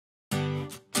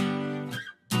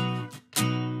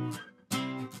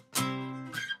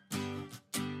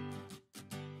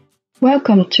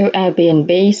Welcome to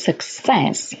Airbnb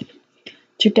Success.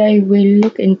 Today we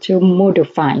look into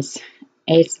Modifies.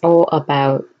 It's all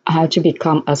about how to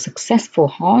become a successful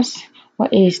host.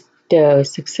 What is the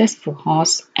successful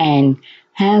host and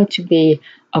how to be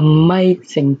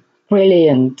amazing,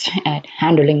 brilliant at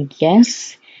handling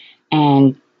guests.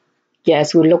 And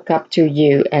guests will look up to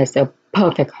you as a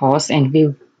perfect host and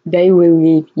they will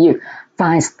give you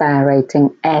 5-star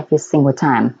rating every single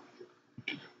time.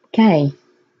 Okay,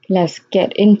 let's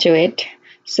get into it.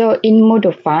 So in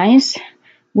Modifies,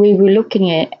 we will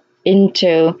looking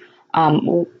into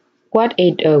what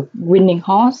is a winning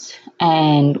horse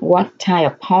and what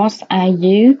type of horse are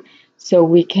you, so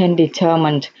we can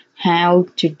determine how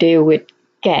to deal with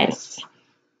guests.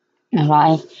 All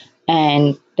right,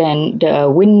 and then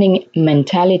the winning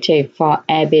mentality for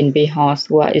Airbnb horse,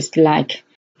 what it's like.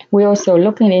 We're also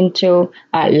looking into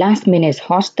last minute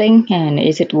hosting and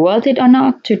is it worth it or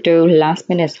not to do last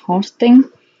minute hosting.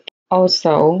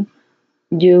 Also,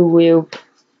 you will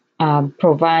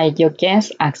provide your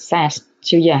guests access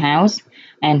to your house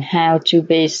and how to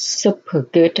be super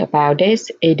good about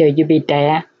this, either you be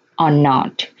there or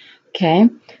not. Okay,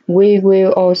 we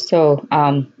will also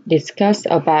discuss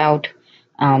about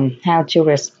how to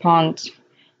respond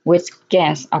with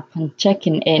guests upon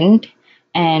checking in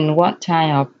and what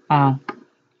type of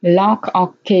lock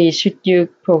or key should you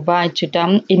provide to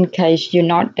them in case you're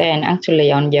not there and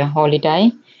actually on your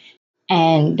holiday,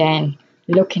 and then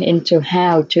looking into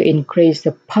how to increase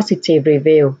the positive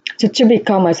review. So to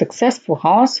become a successful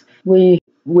host, we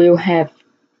will have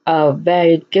a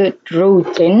very good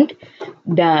routine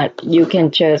that you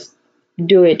can just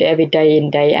do it every day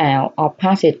in, day out, or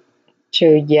pass it to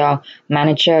your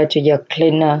manager, to your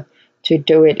cleaner to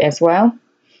do it as well.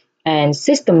 And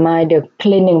systemize the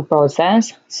cleaning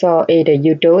process. So either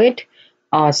you do it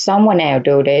or someone else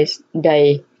do this.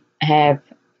 They have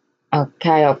a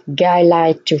kind of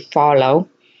guideline to follow.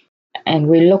 And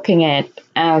we're looking at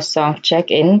outsource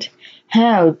check-in,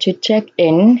 how to check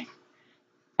in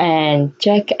and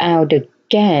check out the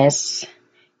guests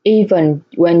even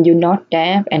when you're not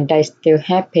there and they still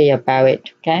happy about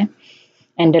it. Okay.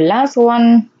 And the last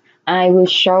one, I will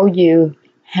show you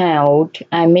how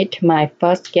I meet my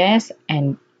first guest,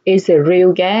 and it's a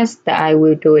real guest that I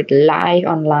will do it live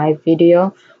on live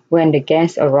video when the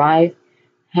guests arrive,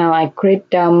 how I greet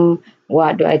them,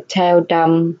 what do I tell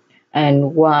them,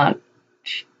 and what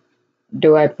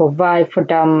do I provide for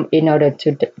them in order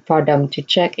for them to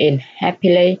check in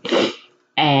happily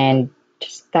and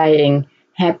staying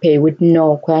happy with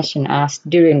no question asked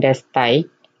during their stay.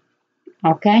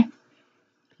 Okay,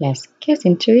 let's get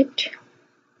into it.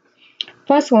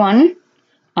 First one,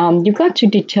 you got to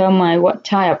determine what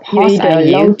type of horse are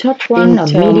you low touch one, in a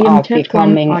terms medium of touch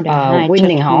becoming one, or the a high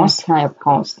winning touch horse type of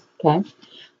horse. Okay,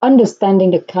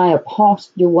 understanding the kind of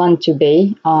horse you want to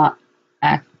be or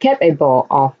are capable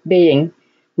of being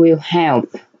will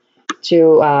help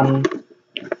to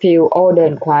fill all the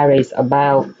inquiries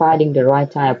about finding the right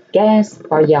type of guest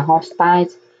for your horse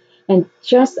types. And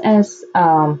just as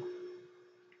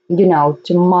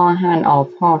to more hand-off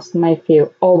horse may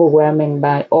feel overwhelming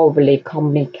by overly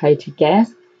communicated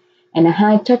guests, and a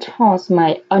high-touch horse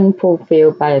might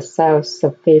unfulfilled by a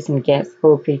self-sufficient guest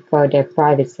who prefer their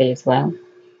privacy as well.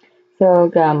 So,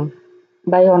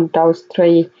 based on those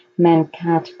three main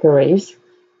categories,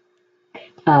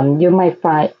 you might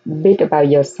find a bit about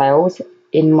yourselves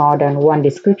in more than one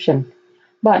description,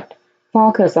 but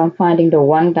focus on finding the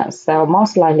one that sells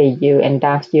most likely you and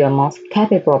that you are most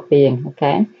capable of being.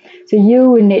 Okay, so you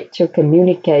will need to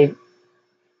communicate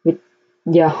with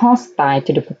your host style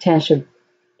to the potential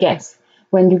guests.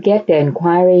 When you get the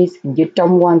inquiries, you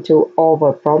don't want to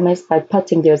overpromise by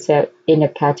putting yourself in a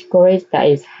category that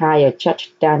is higher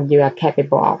judged than you are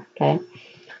capable of. Okay,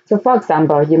 so for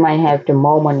example, you might have the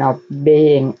moment of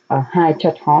being a high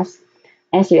touch host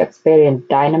as you experience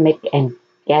dynamic and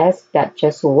guests that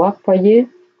just work for you,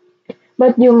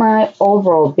 but you might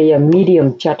overall be a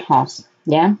medium touch host.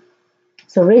 Yeah.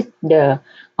 So read the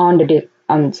on the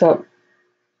so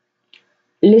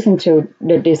listen to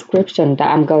the description that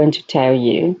I'm going to tell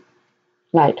you.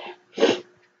 Like,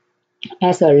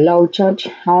 as a low touch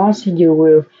host, you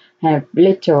will have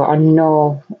little or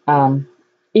no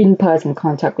in-person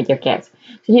contact with your guests.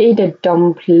 So you either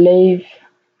don't live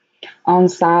on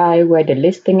site where the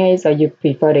listing is, or you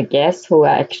prefer the guests who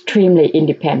are extremely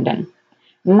independent.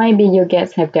 Maybe your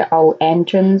guests have their own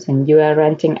entrance and you are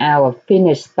renting out a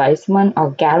finished basement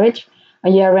or garage,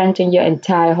 or you are renting your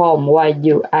entire home while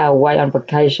you are away on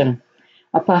vacation.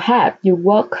 Or perhaps you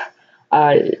work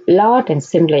a lot and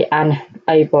simply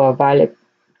unable available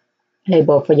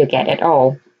for your guest at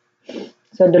all.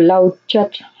 So the low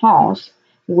touch host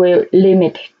will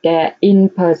limit their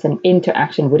in-person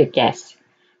interaction with the guests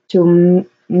to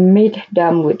meet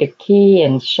them with the key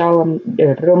and show them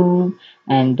the room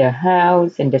and the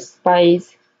house and the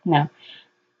space. You know.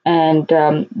 And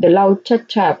the low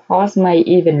touch host may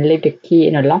even leave the key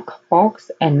in a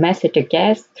lockbox and message the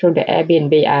guests through the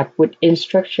Airbnb app with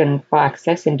instructions for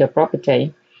accessing the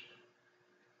property.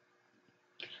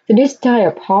 So this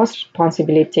type of host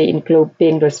responsibility includes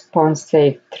being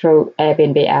responsive through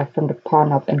Airbnb app from the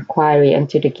point of inquiry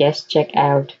until the guest check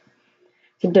out.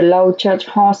 So the low charge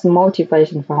host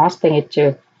motivation for hosting is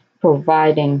to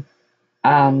providing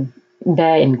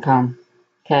their income.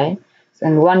 Okay.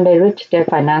 And when they reach their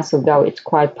financial goal, it's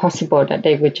quite possible that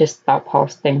they will just stop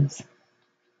hosting.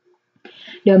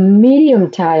 The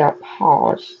medium type of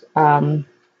host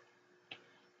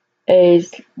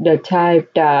is the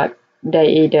type that they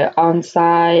either on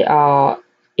site or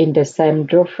in the same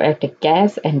roof as the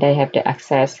guest, and they have the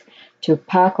access to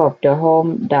part of the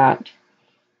home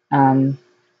um,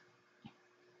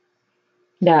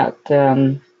 that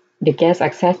the guest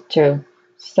access to.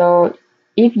 So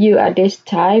if you are this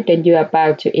type, then you are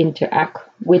about to interact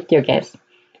with your guests.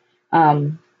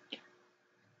 Um,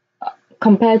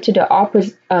 compared to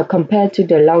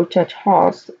the low touch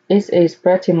host, this is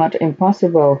pretty much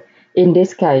impossible in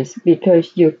this case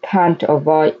because you can't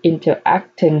avoid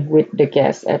interacting with the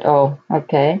guests at all.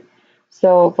 Okay,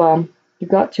 so you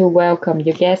got to welcome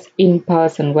your guests in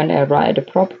person when they arrive at the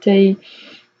property,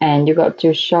 and you got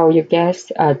to show your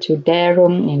guests to their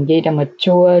room and give them a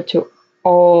tour to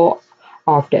all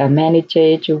of the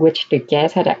amenities to which the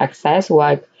guests had access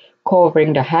while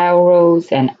covering the house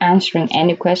rules and answering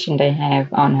any question they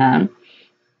have on hand.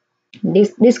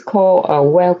 This called a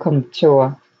welcome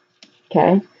tour.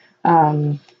 Okay.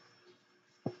 Um,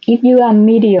 if you are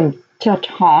medium touch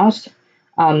host,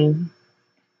 um,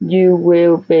 you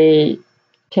will be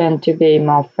tend to be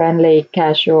more friendly,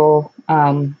 casual.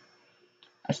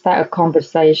 Start a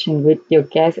conversation with your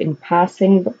guests in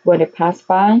passing when they pass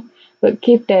by, but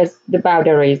keep the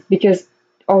boundaries because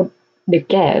all the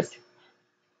guests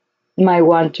might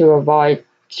want to avoid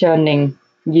turning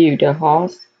you, the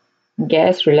host,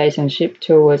 guest relationship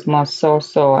towards more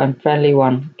social and friendly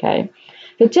one. Okay,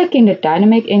 so taking the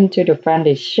dynamic into the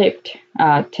friendly shift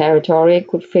territory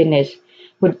could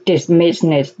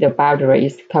dismiss the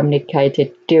boundaries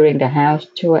communicated during the house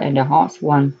tour, and the host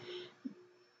one.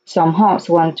 Some hosts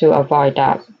want to avoid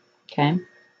that. Okay,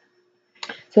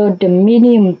 so the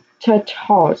medium touch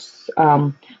host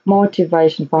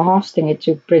motivation for hosting is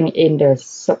to bring in the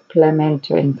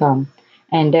supplemental income,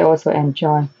 and they also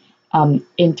enjoy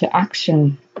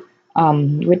interaction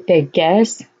with their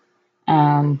guests,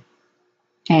 um,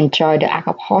 enjoy the act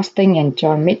of hosting,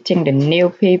 enjoy meeting the new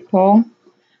people,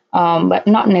 but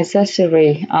not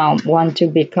necessarily want to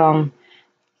become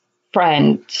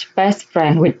best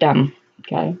friend with them.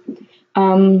 Okay.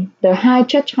 The high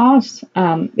church host is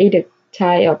the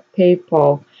type of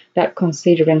people that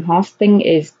considering hosting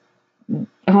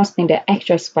the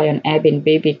extra space on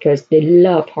Airbnb because they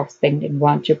love hosting and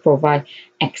want to provide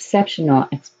exceptional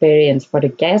experience for the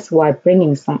guests while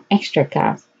bringing some extra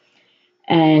cost.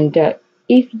 And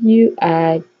if you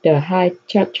are the high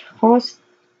church host,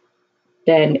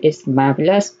 then it's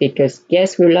marvelous because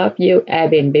guests will love you,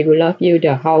 Airbnb will love you,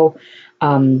 the whole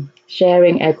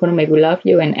sharing economy will love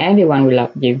you, and everyone will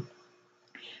love you.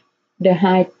 The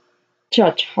high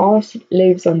church host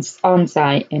lives on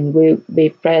site and will be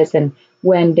present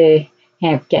when they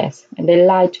have guests. And they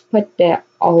like to put their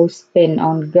own spin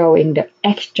on going the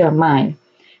extra mile.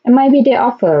 And maybe they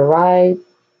offer a ride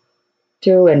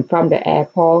to and from the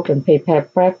airport and prepare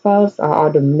breakfast or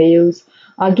other meals,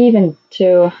 or given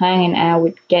to hanging out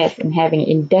with guests and having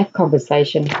in-depth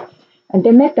conversation. And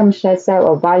they make themselves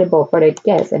available for the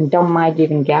guests and don't mind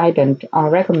giving guidance or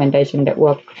recommendation that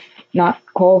were not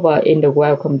covered in the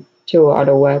welcome tour or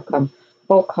the welcome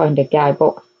book or in the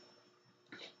guidebook.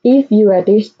 If you are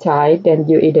this type, then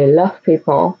you either love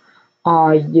people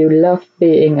or you love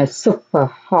being a super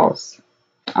host,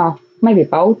 or maybe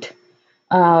both.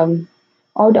 Um,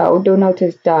 Although do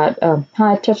notice that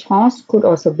high touch host could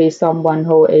also be someone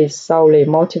who is solely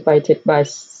motivated by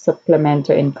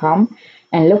supplemental income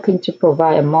and looking to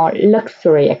provide a more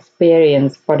luxury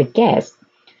experience for the guests.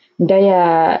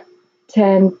 They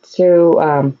tend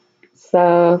to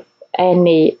serve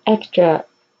any extra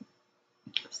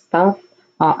stuff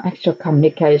or extra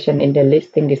communication in the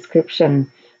listing description,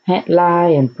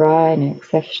 headline and price, and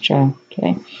etc.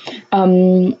 Okay.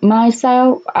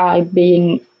 Myself, I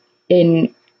being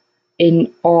in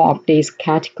all of these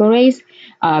categories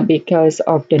because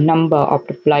of the number of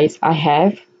the place I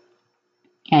have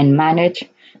and manage.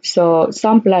 So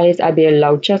some place I be a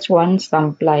low charge one,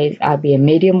 some place I be a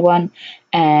medium one,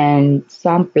 and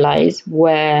some place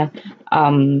where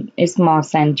it's more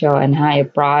central and higher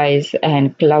price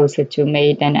and closer to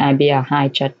me, then I be a high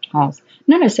charge house.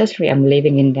 Not necessarily I'm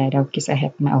living in there though, because I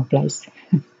have my own place.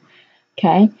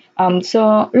 Okay,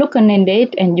 so looking in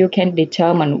it, and you can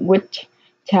determine which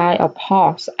type of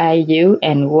horse are you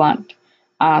and what.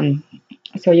 Um,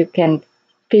 so you can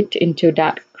fit into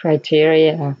that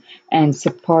criteria and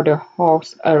support the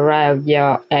horse around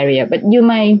your area. But you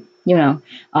may,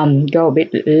 go a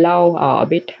bit low or a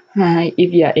bit high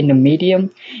if you are in the medium,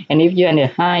 and if you're in the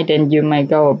high, then you may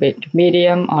go a bit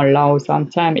medium or low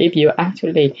sometime if you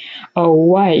actually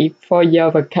away for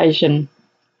your vacation,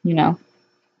 you know.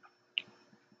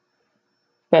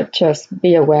 But just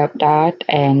be aware of that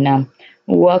and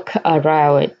work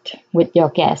around it with your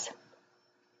guests.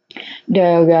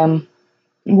 The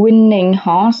winning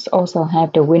horse also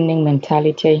have the winning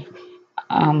mentality,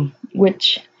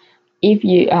 which if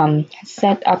you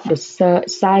set up the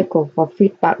cycle for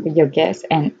feedback with your guests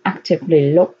and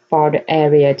actively look for the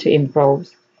area to improve.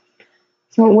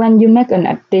 So when you make an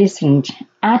addition,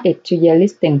 add it to your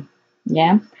listing.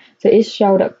 Yeah. So it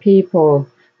shows that people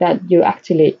that you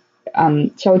actually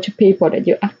show to people that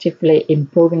you're actively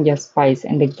improving your space,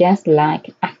 and the guests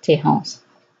like active house.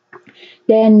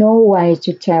 There are no way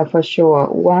to tell for sure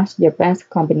what your best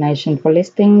combination for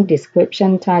listing,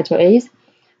 description, title is.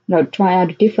 Now try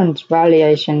out different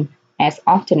variation as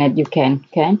often as you can.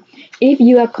 Okay. If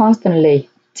you are constantly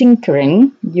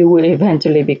tinkering, you will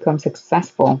eventually become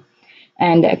successful.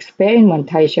 And the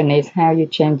experimentation is how you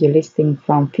change your listing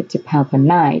from £50 per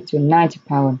night to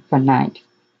 £90 per night.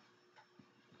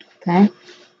 Okay,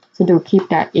 so do keep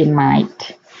that in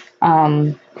mind.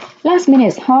 Last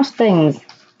minute hosting.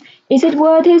 Is it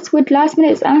worth it with last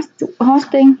minute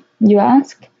hosting? You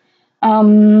ask.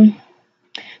 Then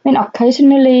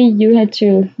occasionally you have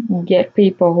to get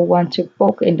people who want to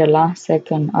book in the last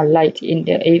second or late in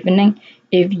the evening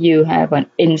if you have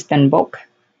an instant book.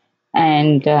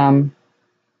 And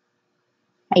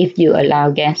if you allow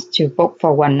guests to book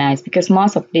for one night, because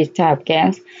most of these type of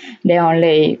guests, they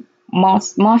only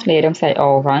mostly I don't say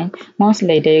all right,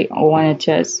 mostly they want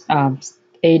to just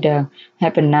either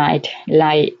have a night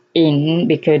like in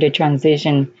because they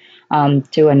transition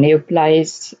to a new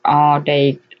place, or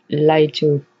they like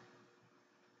to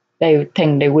they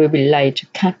think they will be late to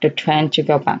cut the train to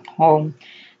go back home,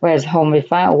 whereas home is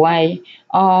far away,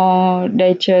 or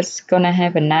they just gonna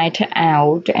have a night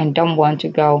out and don't want to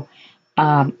go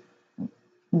um,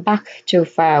 back too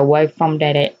far away from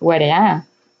where they are.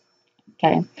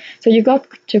 Okay, so you got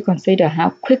to consider how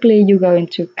quickly you're going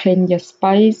to clean your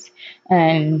space,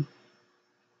 and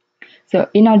so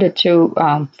in order to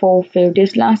fulfill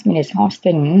this last minute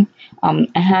hosting, I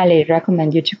highly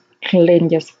recommend you to clean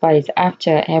your space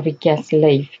after every guest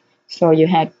leave, so you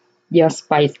have your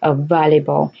space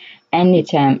available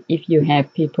anytime if you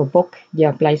have people book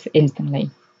your place instantly.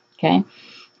 Okay,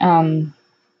 um,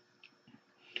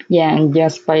 yeah, and your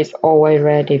space always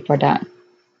ready for that.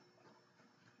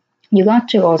 You got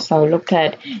to also look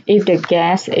at if the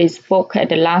guest is booked at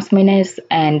the last minute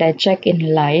and they check in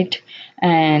late,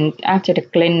 and after the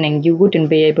cleaning you wouldn't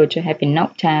be able to have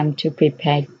enough time to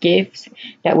prepare gifts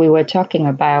that we were talking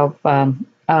about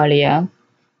earlier.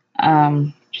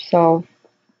 So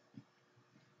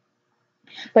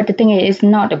but the thing is, it's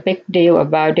not a big deal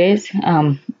about this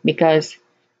because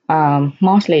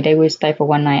mostly they will stay for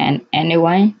one night and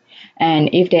anyway. And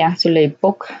if they actually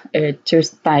book to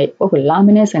stay over last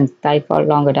minutes and stay for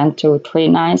longer than 2 3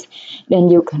 nights, then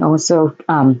you can also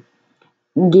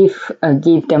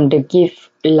give them the gift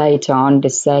later on the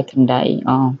second day,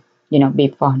 or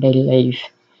before they leave.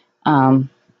 Um,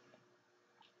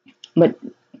 but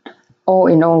all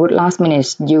in all, with last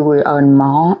minutes you will earn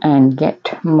more and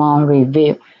get more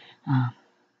review. Uh,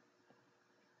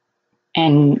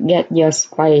 and get your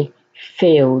space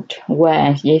filled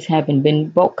where it haven't been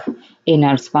booked in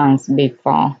advance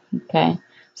before. Okay,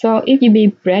 so if you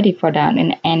be ready for that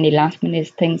and any last minute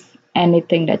things,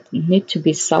 anything that need to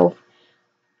be solved,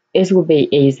 it will be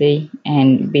easy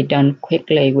and be done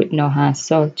quickly with no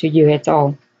hassle to you at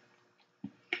all.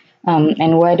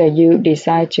 And whether you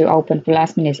decide to open for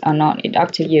last minutes or not, it's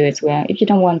up to you as well. If you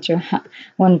don't want to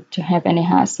have any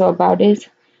hassle about this,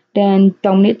 then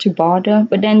don't need to bother.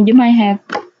 But then you might have,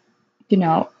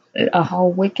 a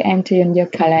whole week empty in your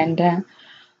calendar,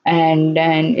 and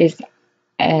then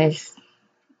as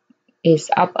it's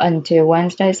up until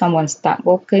Wednesday. Someone start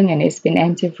booking, and it's been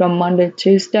empty from Monday,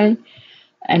 Tuesday,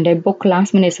 and they book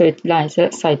last minute. So it's like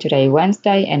say today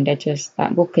Wednesday, and they just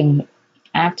start booking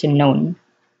afternoon.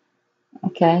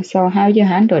 Okay, so how you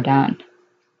handle that?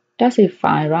 That's it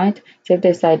fine, right? So if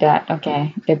they say that,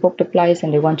 okay, they book the place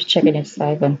and they want to check in at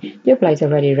 7, your place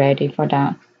already ready for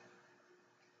that.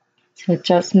 So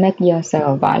just make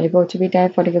yourself available to be there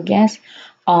for your guests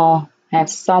or have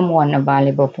someone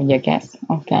available for your guests,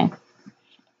 okay?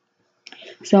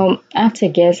 So after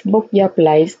guests book your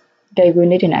place, they will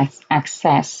need an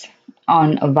access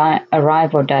on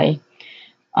arrival day.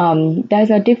 There's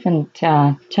a different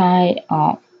type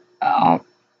of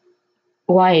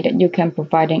way that you can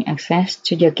providing access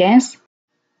to your guests.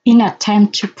 In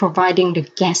attempt to providing the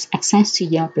guest access to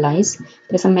your place,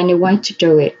 there's a many ways to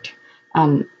do it.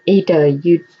 Either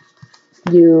you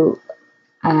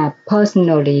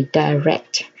personally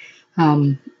direct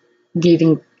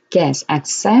giving guests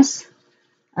access.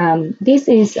 This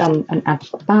is an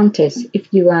advantage if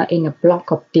you are in a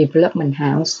block of development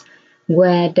house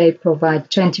where they provide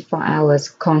 24 hours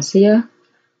concierge,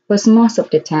 but most of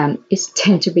the time it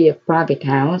tends to be a private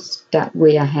house that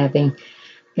we are having.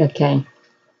 Okay,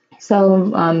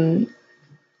 so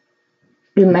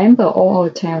remember all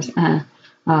hotels are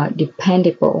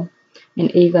dependable, and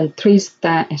even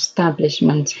 3-star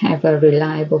establishments have a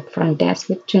reliable front desk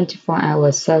with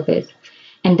 24-hour service.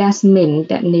 And that means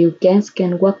that new guests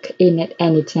can walk in at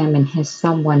any time and have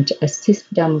someone to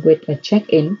assist them with a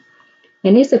check-in.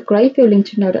 And it's a great feeling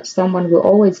to know that someone will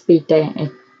always be there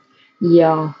at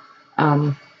your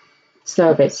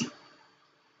service.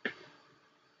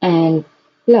 And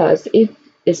plus, if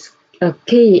it's a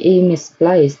key is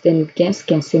misplaced, then guests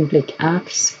can simply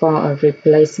ask for a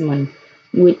replacement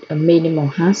with a minimal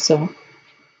hassle.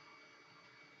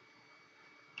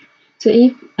 So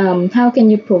if how can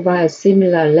you provide a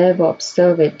similar level of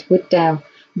service without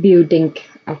building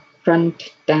a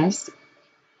front desk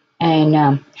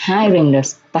and hiring the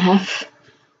staff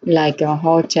like a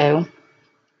hotel?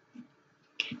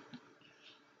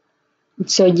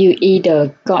 So you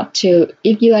either got to,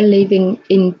 if you are living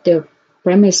in the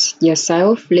premise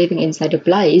yourself, living inside the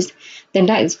place, then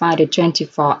that is fine. The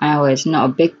 24 hours, not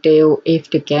a big deal if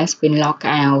the guest been locked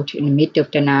out in the middle of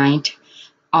the night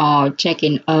or check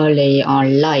in early or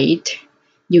late.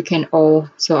 You can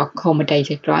also accommodate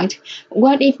it, right?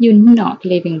 What if you're not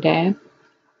living there?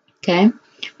 Okay,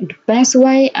 the best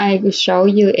way I will show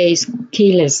you is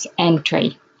keyless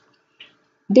entry.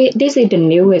 This is the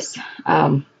newest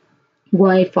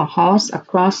way for hosts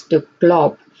across the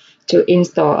globe to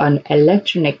install an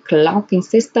electronic locking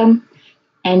system.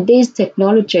 And these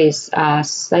technologies are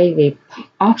savvy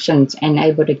options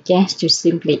enable the guest to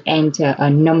simply enter a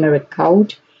numeric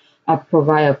code or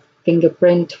provide a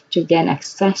fingerprint to gain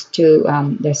access to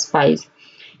the space.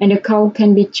 And the code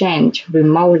can be changed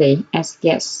remotely as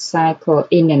guests cycle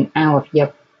in and out of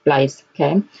your place.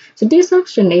 Okay, so this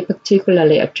option is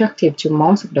particularly attractive to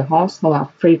most of the hosts who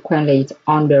are frequently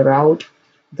on the road,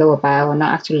 go about, or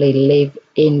not actually live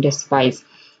in the space.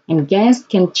 And guests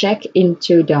can check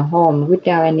into the home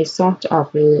without any sort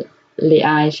of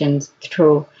liaisons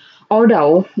through.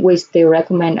 Although we still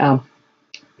recommend a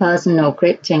personal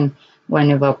greeting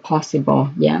whenever possible.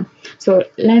 Yeah. So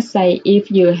let's say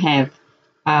if you have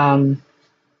a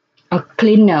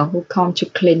cleaner who comes to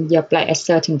clean your place at a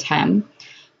certain time,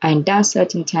 and that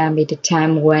certain time is the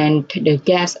time when the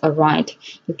guests arrive,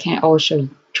 you can also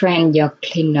train your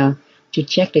cleaner to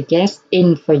check the guests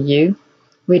in for you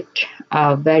with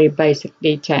a very basic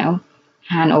detail,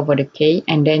 hand over the key,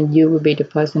 and then you will be the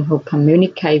person who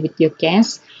communicate with your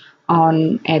guests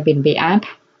on Airbnb app.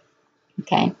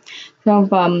 Okay, so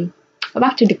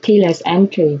back to the keyless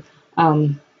entry.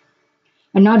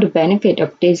 Another benefit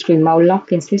of this remote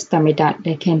locking system is that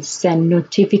they can send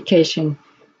notification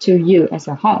to you as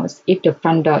a host if the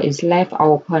front door is left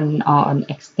open or an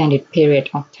extended period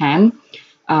of time.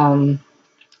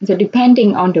 So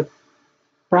depending on the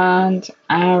brand,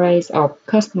 arrays of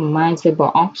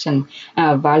customizable options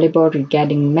are available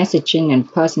regarding messaging and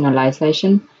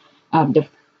personalization.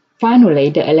 Finally,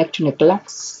 the electronic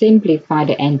locks simplify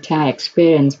the entire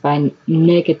experience by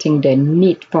negating the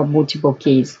need for multiple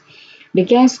keys. The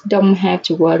guests don't have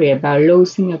to worry about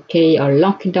losing a key or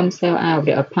locking themselves out of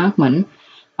the apartment.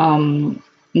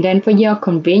 Then for your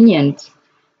convenience,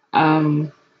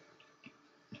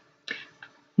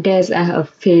 there's a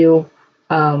few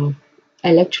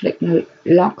electronic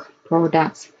lock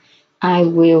products. I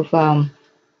will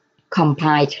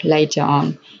compile later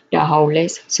on the whole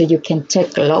list so you can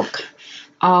take a look.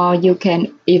 Or you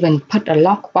can even put a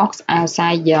lock box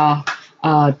outside your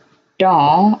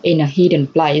door in a hidden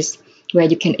place where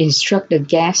you can instruct the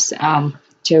guests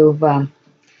to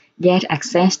get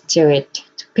access to it,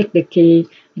 to pick the key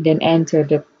and then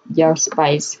enter your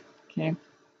space. Okay.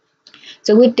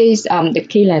 So with this, the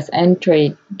keyless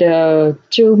entry, the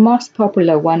two most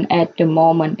popular one at the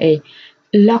moment is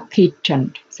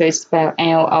Lockitron. So it's spelled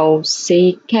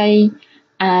Lockitron.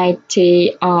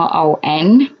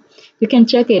 You can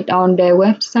check it on their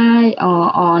website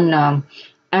or on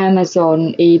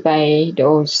Amazon, eBay,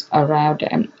 those around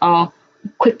them, or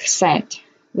Kwikset,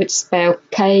 which spelled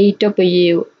Kwikset,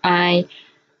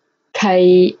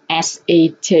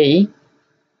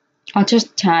 or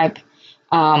just type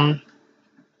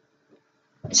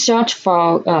search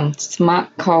for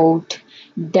smart code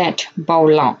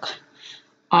deadbolt lock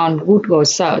on Google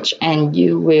search, and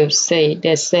you will see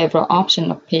there's several options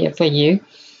appear for you.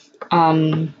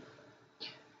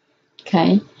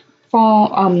 Okay,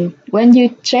 for when you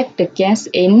check the guest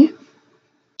in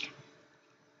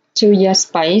to your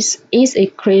space is a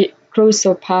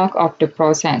crucial part of the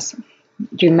process.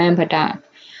 Remember that,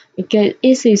 because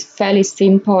it is fairly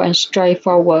simple and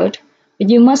straightforward, but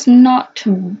you must not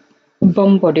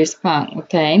bumble this part,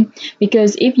 okay?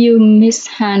 Because if you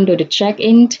mishandle the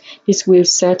check-in, this will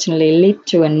certainly lead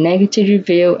to a negative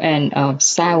review and a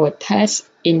sour taste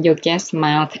in your guest's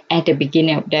mouth at the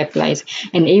beginning of their place.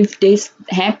 And if this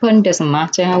happens, doesn't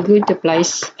matter how good the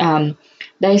place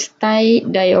they stay,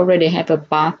 they already have a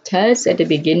bad taste at the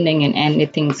beginning, and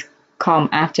anything come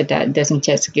after that doesn't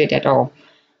taste good at all.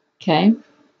 Okay.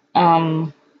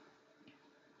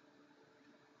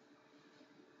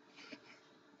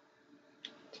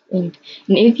 And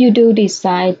if you do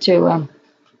decide to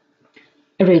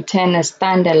retain a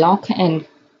standard lock and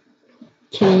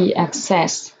key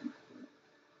access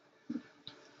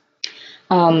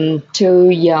to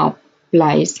your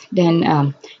place,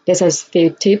 then there's a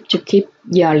few tips to keep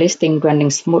your listing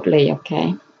running smoothly.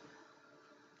 Okay,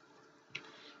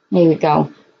 here we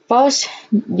go. First,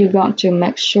 you got to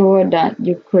make sure that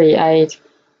you create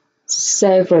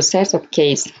several sets of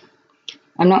keys.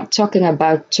 I'm not talking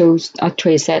about 2 or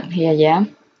 3 sets here, yeah?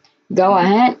 Go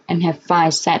ahead and have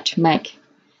 5 sets made.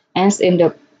 As in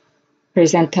the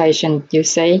presentation, you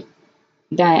see,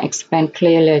 I explain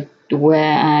clearly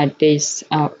where these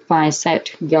 5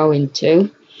 sets go into.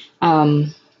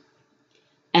 And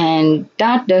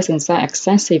that doesn't sound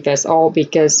excessive at all,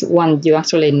 because when you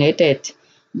actually need it,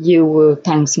 you will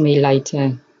thank me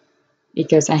later,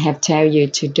 because I have tell you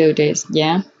to do this,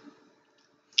 yeah?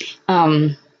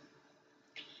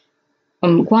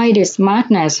 Why the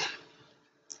smartness?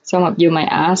 Some of you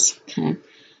might ask.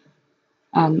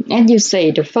 As you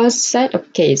say, the first set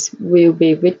of keys will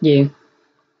be with you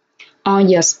on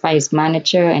your space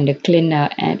manager and the cleaner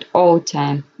at all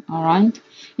time. All right,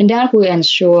 and that will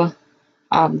ensure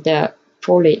the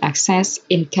fully access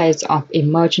in case of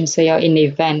emergency or in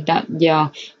event that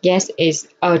your guest is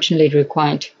urgently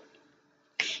required.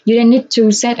 You then need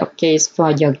 2 sets of keys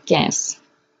for your guests.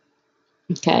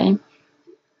 Okay.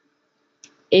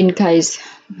 In case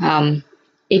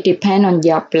it depends on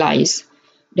your place,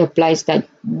 the place that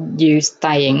you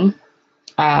staying.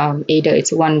 Either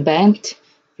it's 1 bed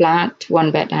flat,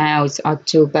 1 bed house, or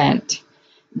 2 bed.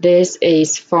 This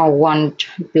is for 1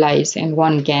 place and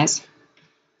 1 guest.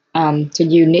 So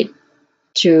you need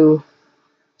 2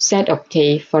 set of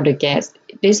key for the guest.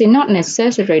 This is not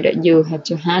necessary that you have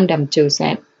to hand them 2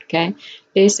 sets. Okay,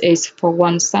 this is for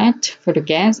 1 set for the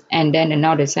guest, and then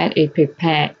another set is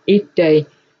prepared if they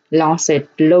lose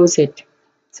it.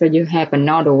 So you have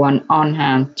another one on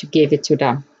hand to give it to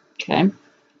them. Okay.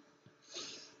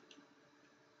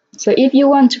 So if you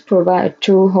want to provide a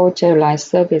true hotel-like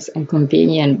service and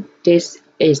convenience, this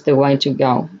is the way to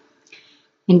go.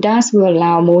 And that will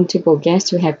allow multiple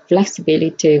guests to have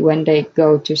flexibility when they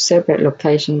go to separate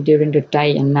locations during the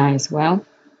day and night as well.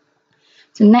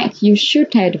 So next, you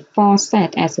should have the 4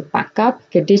 sets as a backup,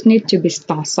 because this needs to be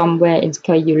stored somewhere in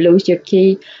case you lose your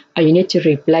key or you need to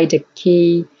replace the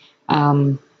key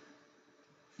in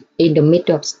the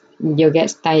middle of your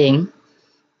guest staying.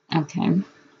 Okay.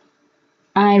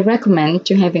 I recommend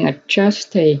to having a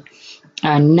trusted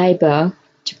neighbor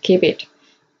to keep it,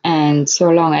 and so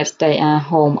long as they are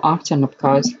home often, of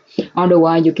course.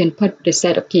 Otherwise, you can put the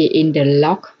set of key in the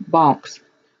lock box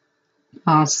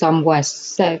or somewhere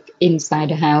safe inside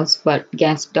the house, but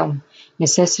guests don't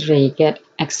necessarily get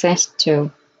access to.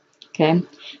 Okay,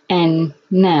 and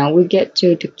now we get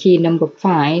to the key number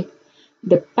 5,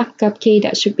 the backup key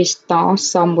that should be stored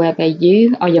somewhere by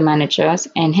you or your managers,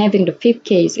 and having the 5th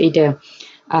key is either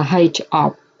a height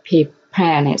of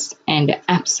preparedness and the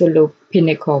absolute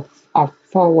pinnacle of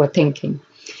forward thinking.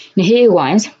 Now,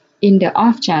 here-wise, in the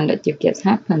off chance that you get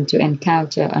happen to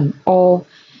encounter an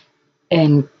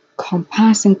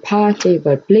all-encompassing party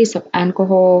with bliss of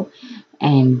alcohol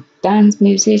and dance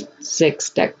music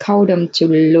that cause them to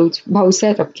lose both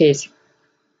set of keys,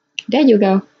 There you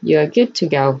go. You're good to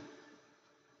go.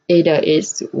 Either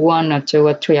it's 1 or 2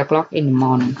 or 3 o'clock in the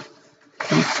morning.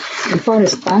 Okay. And for the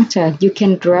starter, you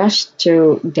can rush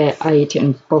to the 8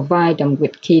 and provide them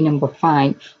with key number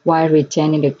 5 while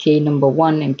retaining the key number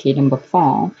 1 and key number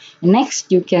 4. And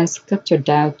next, you can scatter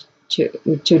down to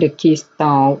the key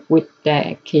store with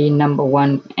the key number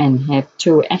 1 and have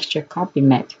 2 extra copy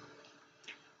made.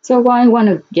 So why 1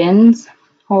 against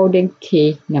holding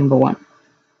key number 1?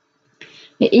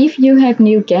 If you have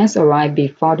new guests arrive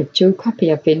before the 2 copies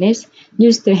are finished,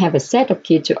 you still have a set of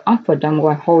keys to offer them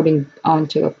while holding on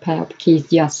to a pair of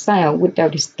keys yourself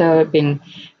without disturbing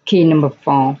key number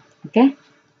 4. Okay,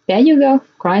 there you go.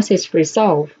 Crisis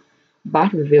resolved,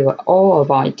 but we will all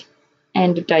avoid.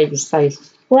 And the day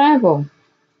says bravo.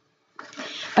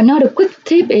 Another quick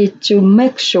tip is to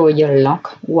make sure your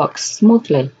lock works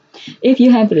smoothly. If you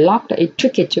have a lock that is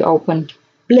tricky to open,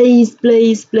 please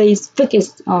fix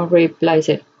it or replace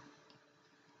it.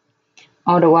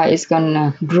 Otherwise, it's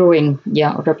gonna ruin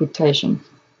your reputation,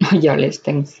 your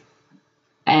listings,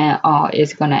 or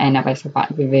it's gonna end up as a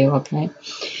bad review. Okay.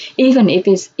 Even if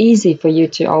it's easy for you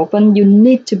to open, you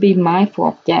need to be mindful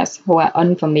of guests who are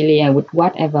unfamiliar with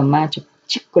whatever magic,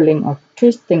 jiggling or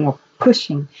twisting or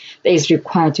pushing that is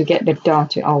required to get the door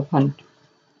to open.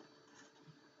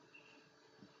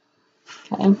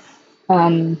 Okay.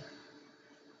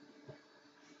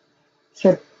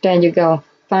 So there you go,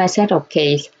 5 set of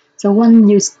keys. So when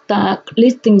you start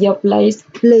listing your place,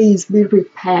 please be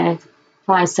prepared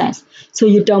 5 sets. So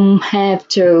you don't have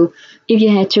to, if you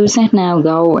have 2 sets now,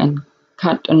 go and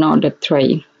cut another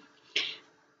 3.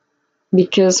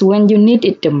 Because when you need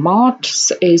it the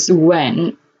most is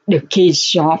when the key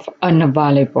shop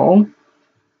unavailable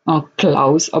or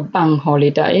closed or bank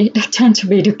holiday. That tends to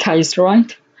be the case,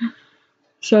 right?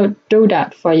 So do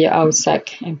that for your own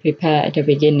sake and prepare at the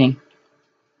beginning.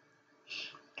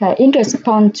 Okay, in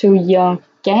response to your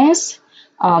guests,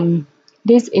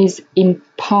 this is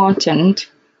important,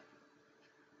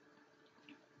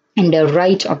 and the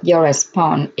rate of your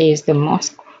response is the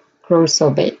most crucial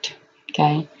bit.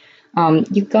 Okay,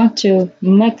 you got to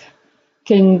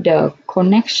making the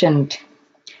connection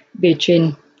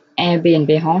between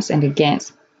Airbnb host and the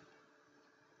guest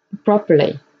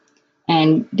properly,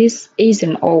 and this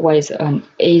isn't always an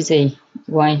easy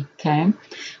way. Okay,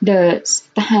 the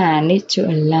star needs to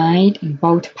align and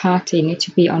both parties need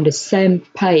to be on the same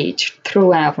page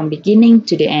throughout from beginning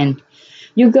to the end.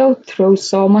 You go through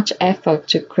so much effort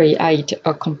to create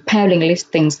a compelling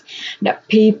listings that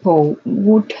people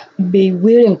would be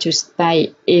willing to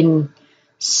stay in.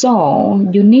 So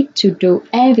you need to do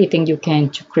everything you can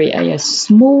to create a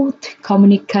smooth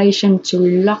communication to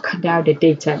lock down the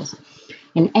details.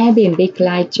 And Airbnb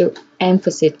like to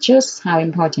emphasize just how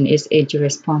important it is to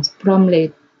respond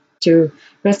promptly to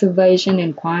reservation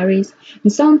inquiries.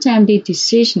 And sometimes the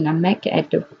decisions are made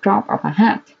at the drop of a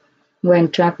hat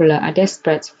when travelers are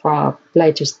desperate for a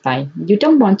place to stay. You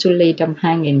don't want to leave them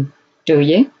hanging, do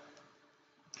you?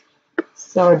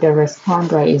 So the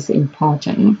response rate is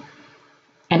important.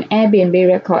 And Airbnb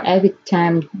record every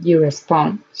time you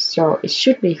respond, so it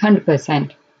should be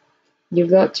 100%. You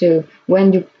got to,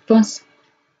 when you first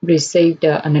receive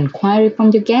an inquiry from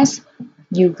your guest,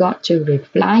 you got to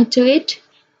reply to it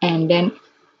and then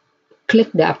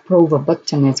click the approval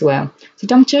button as well. So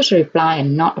don't just reply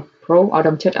and not approve, or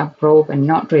don't just approve and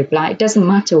not reply. It doesn't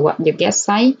matter what your guests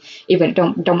say. Even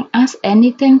don't ask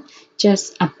anything,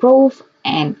 just approve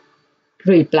and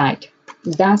reply.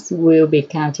 That will be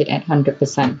counted at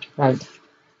 100%, right?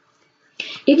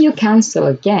 If you cancel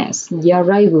a guest, your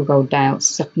rate will go down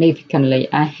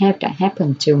significantly. I had that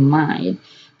happen to my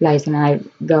place, and I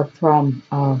go from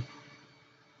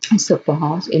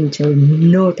Superhouse into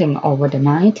nothing over the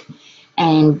night,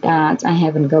 and I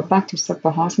haven't go back to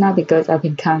Superhouse now because I've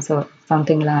been canceled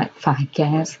something like 5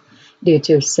 guests due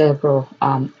to several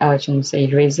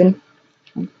urgency reasons.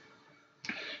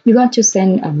 You got to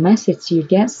send a message to your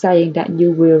guest saying that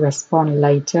you will respond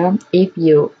later if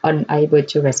you're unable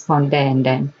to respond there and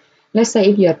then. Let's say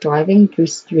if you are driving, you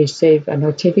receive a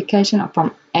notification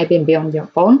from Airbnb on your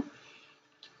phone.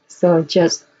 So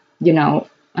just,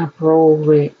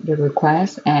 approve the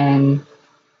request and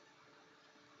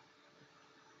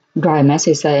write a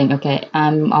message saying, okay,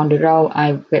 I'm on the road.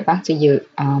 I'll get back to you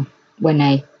when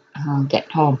I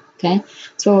get home. Okay,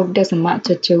 so it doesn't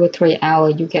matter 2 or 3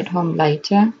 hours you get home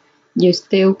later, you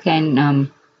still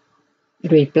can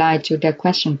reply to their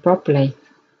question properly,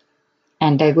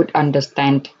 and they would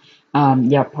understand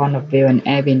your point of view, and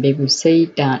Airbnb will see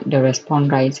that the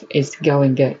response rate is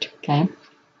going good. Okay,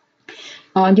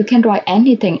 you can write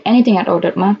anything at all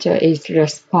that matter is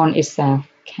response itself.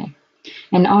 Okay,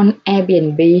 and on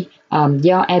Airbnb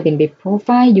your Airbnb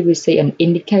profile, you will see an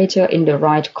indicator in the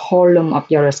right column of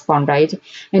your response rate,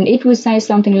 and it will say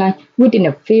something like within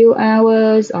a few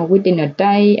hours or within a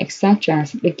day, etc.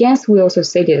 The guest will also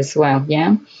see it as well.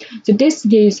 Yeah, so this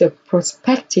gives a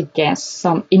prospective guest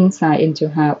some insight into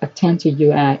how attentive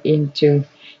you are into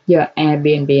your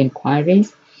Airbnb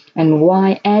inquiries and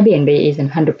why Airbnb isn't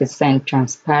 100%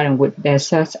 transparent with their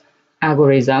search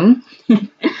algorithm.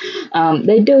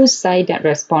 They do say that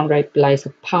response rate plays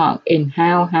a part in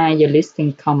how high your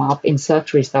listing come up in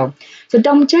search results. So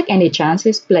don't take any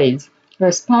chances, please.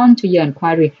 Respond to your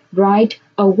inquiry right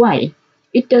away.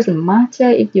 It doesn't matter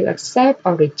if you accept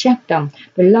or reject them.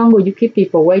 The longer you keep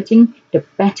people waiting, the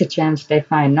better chance they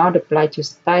find another place to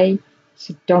stay.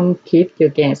 So don't keep your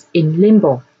guests in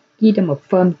limbo. Give them a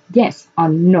firm yes or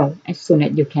no as soon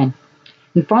as you can.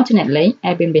 Unfortunately,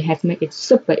 Airbnb has made it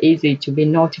super easy to be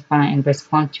notified and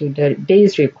respond to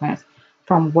these requests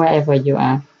from wherever you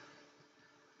are.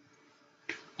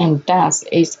 And that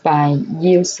is by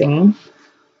using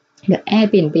the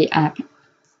Airbnb app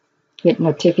with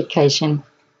notification.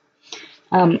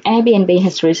 Airbnb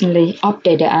has recently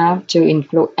updated the app to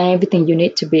include everything you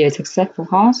need to be a successful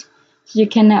host. So you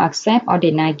can now accept or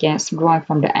deny guests right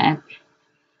from the app.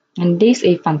 And this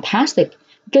is fantastic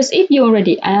because if you're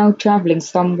already out traveling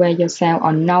somewhere yourself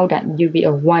or know that you'll be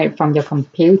away from your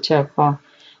computer for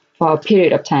a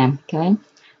period of time, okay,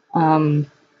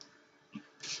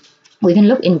 we can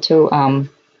look into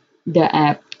the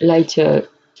app later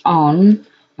on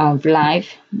live,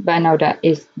 but now that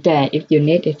is there if you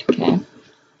need it, okay.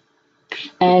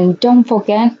 And don't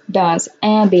forget that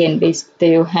Airbnb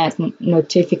still has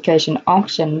notification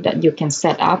option that you can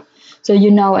set up. So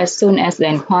you know as soon as the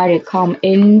inquiry come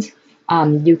in,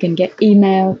 you can get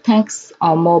email, text,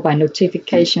 or mobile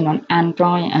notification on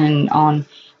Android and on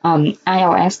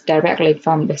iOS directly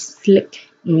from the Slick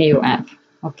new app.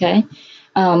 Okay,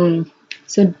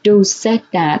 so do set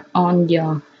that on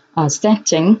your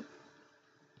setting.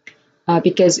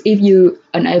 Because if you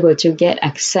unable to get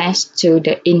access to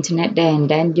the internet there and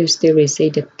then you still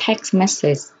receive the text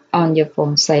message on your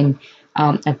phone saying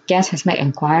a guest has made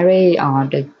inquiry or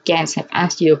the guest have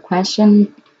asked you a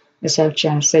question,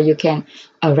 etc. So you can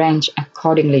arrange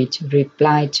accordingly to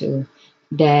reply to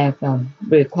their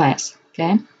request.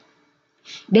 Okay,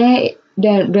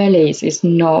 there really is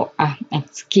no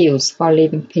excuse for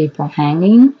leaving people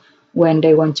hanging when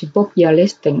they want to book your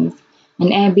listings. And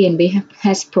Airbnb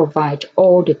has provided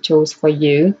all the tools for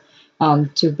you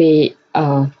to be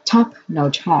a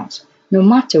top-notch host, no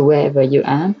matter wherever you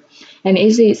are. And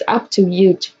it is up to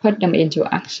you to put them into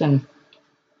action.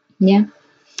 Yeah,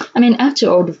 I mean, after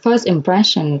all, the first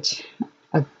impression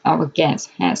our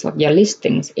guest has of your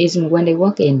listings isn't when they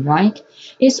walk in, right?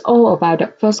 It's all about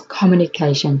the first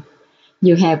communication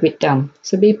you have with them.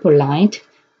 So be polite,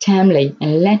 timely,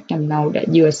 and let them know that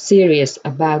you are serious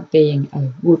about being a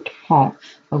good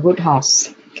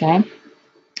host. Okay.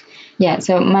 Yeah.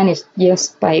 So manage your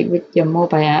space with your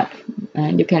mobile app,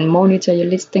 and you can monitor your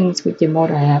listings with your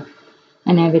mobile app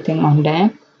and everything on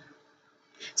there.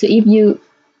 So if you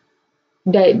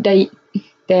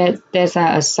there's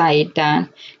a site that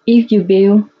if you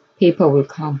build, people will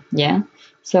come. Yeah.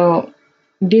 So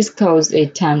this code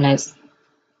is timeless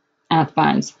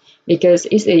advice because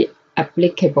it's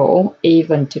applicable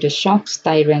even to the short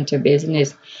stay rental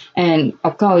business. And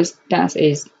of course, that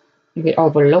is we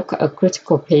overlook a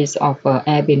critical piece of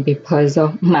Airbnb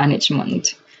puzzle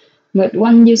management. But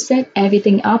when you set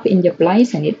everything up in your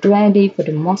place and it's ready for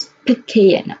the most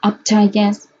picky and uptight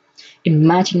guests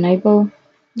imaginable,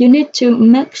 you need to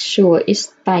make sure it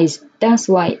stays that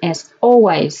way as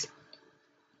always.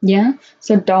 Yeah,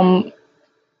 so don't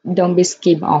be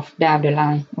skimmed off down the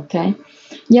line, okay?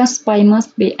 Your space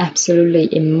must be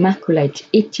absolutely immaculate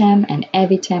each time and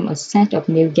every time a set of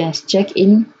new guests check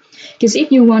in. Because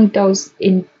if you want those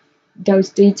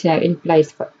details in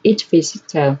place for each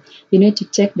visitor, you need to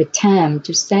take the time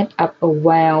to set up a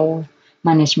well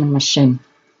management machine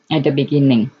at the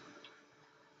beginning.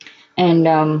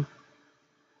 And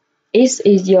it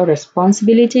is your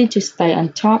responsibility to stay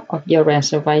on top of your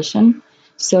reservation.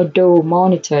 So do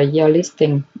monitor your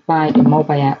listing by the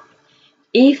mobile app.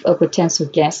 If a potential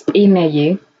guest email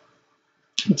you,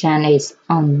 then it's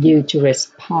on you to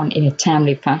respond in a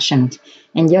timely fashion.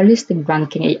 And your listing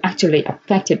ranking is actually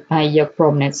affected by your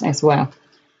prominence as well.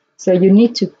 So you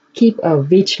need to keep a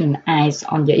vigilant eyes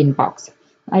on your inbox.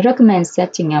 I recommend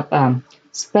setting up a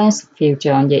spam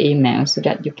filter on your email so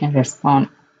that you can respond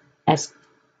as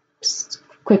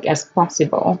quick as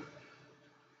possible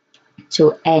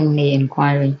to any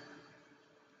inquiry.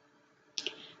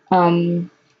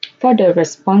 For the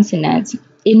responsiveness,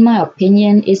 in my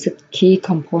opinion, is a key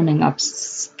component of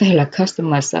stellar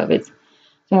customer service.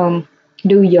 So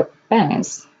do your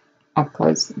best, of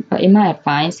course, but in my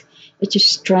advice, is to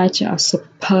stretch a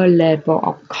super level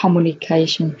of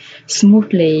communication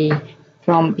smoothly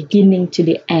from beginning to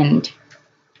the end.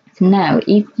 Now,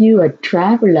 if you're a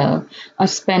traveler or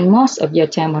spend most of your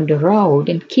time on the road,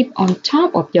 then keep on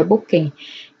top of your booking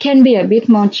can be a bit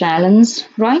more challenged,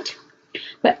 right?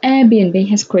 But Airbnb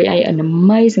has created an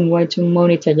amazing way to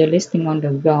monitor your listing on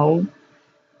the go,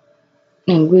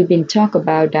 and we've been talking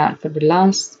about that for the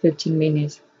last 15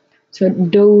 minutes. So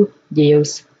do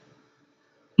use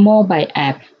mobile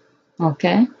app,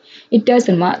 okay? It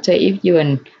doesn't matter if you're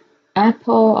an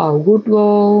Apple or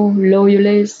Google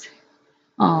loyalist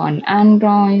or on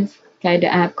Android, okay,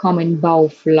 the app come in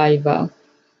both flavor.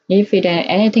 If it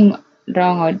anything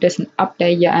wrong or doesn't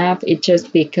update your app, it's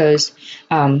just because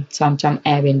sometimes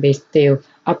Airbnb still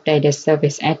update the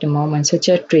service at the moment. So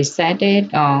just reset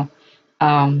it or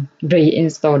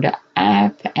reinstall the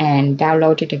app and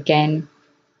download it again.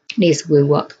 This will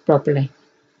work properly.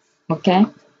 Okay.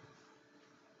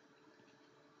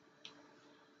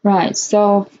 Right.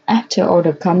 So after all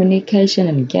the communication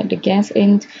and get the guests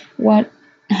in,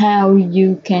 how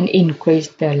you can increase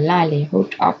the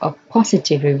likelihood of a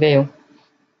positive review.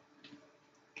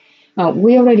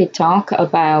 We already talked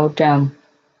about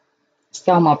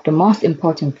some of the most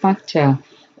important factors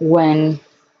when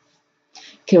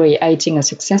creating a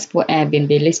successful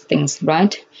Airbnb listings,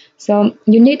 right? So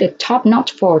you need a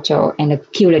top-notch photo and a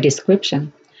killer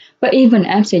description. But even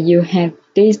after you have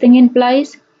these things in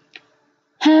place,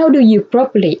 how do you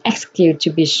properly execute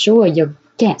to be sure your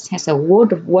guest has a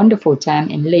wonderful time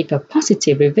and leave a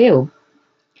positive review?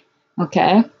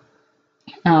 Okay,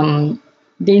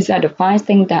 these are the 5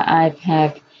 things that I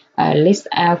have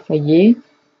listed out for you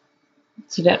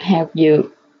so that help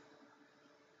you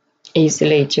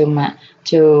easily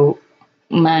to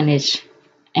manage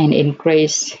and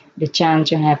increase the chance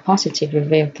to have positive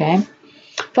review. Okay,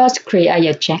 first create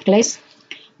a checklist.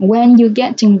 When you're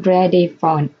getting ready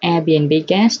for an Airbnb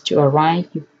guest to arrive,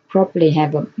 you probably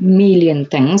have a million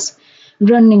things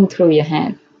running through your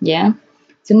head. Yeah.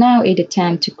 So now is the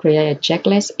time to create a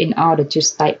checklist in order to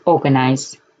stay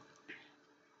organized.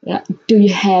 Do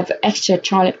you have extra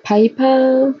toilet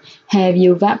paper? Have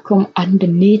you vacuum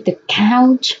underneath the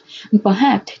couch?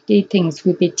 Perhaps these things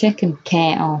will be taken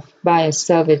care of by a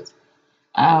service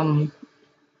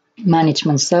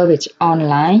management service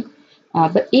online.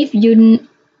 But if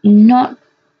not,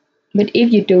 but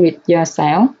if you do it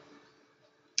yourself,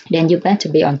 then you better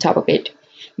be on top of it.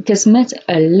 Because make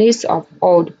a list of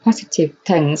all the possible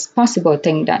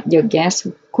things that your guests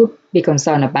could be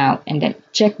concerned about, and then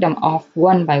check them off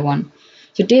one by one.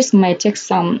 So this may take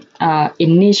some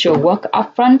initial work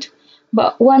upfront,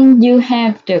 but when you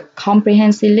have the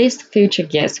comprehensive list, future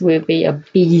guests will be a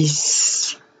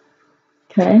breeze.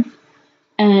 Okay,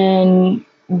 and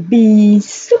be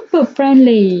super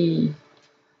friendly.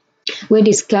 We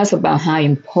discussed about how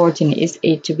important it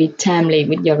is to be timely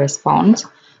with your response,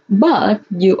 but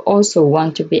you also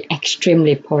want to be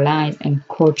extremely polite and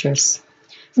courteous.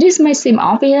 This may seem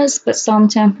obvious, but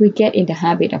sometimes we get in the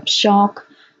habit of short,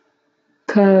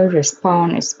 curt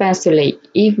response, especially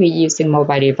if we're using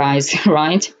mobile device,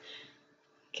 right?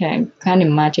 Okay, can't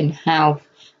imagine how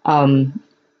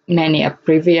many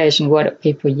abbreviation word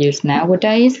people use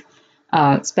nowadays.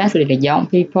 Especially the young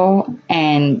people.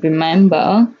 And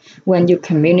remember, when you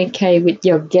communicate with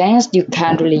your guests, you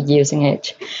can't really using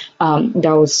it.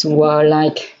 Those were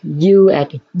like you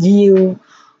and you,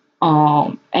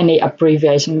 or any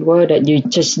abbreviation word that you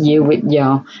just use with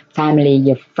your family,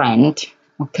 your friend.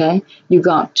 Okay, you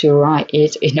got to write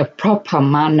it in a proper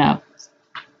manner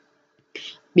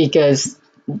because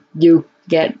you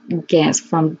get guests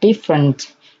from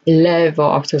different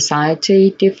level of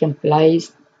society, different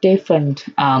place, different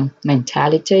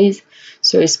mentalities.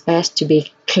 So it's best to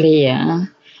be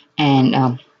clear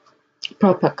and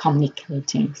proper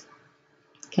communicating.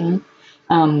 Okay.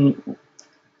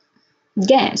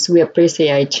 Yes, we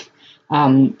appreciate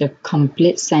the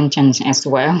complete sentence as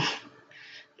well.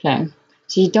 Okay.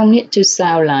 So you don't need to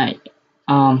sound like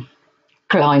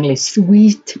cloyingly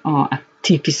sweet or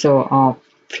artificial or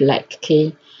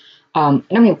flaky. Not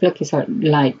mean flaky, sorry,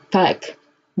 like fake.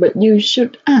 But you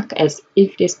should act as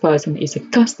if this person is a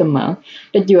customer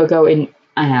that you are going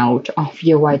out of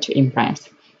your way to impress,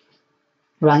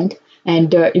 right?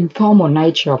 And the informal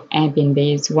nature of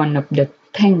Airbnb is one of the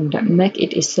things that make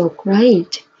it is so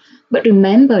great. But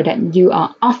remember that you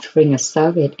are offering a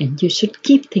service and you should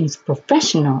keep things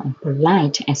professional and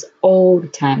polite as all the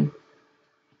time.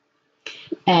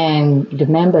 And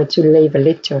remember to leave a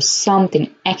little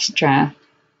something extra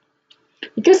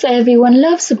Because everyone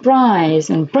loves surprise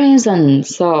and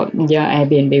presents, so your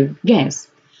Airbnb guest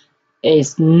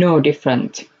is no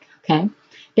different. Okay,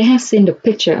 they have seen the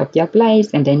picture of your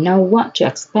place and they know what to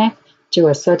expect to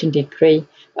a certain degree.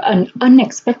 An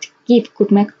unexpected gift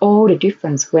could make all the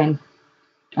difference when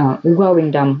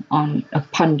growing them on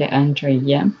upon the entry,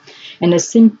 yeah. And a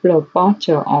simple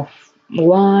bottle of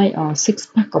wine or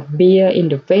six-pack of beer in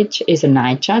the fridge is a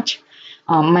nice touch.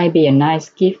 Maybe a nice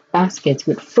gift basket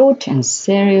with fruit and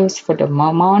cereals for the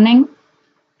morning.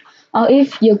 Or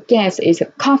if your guest is a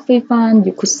coffee fan,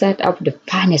 you could set up the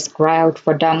finest ground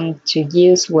for them to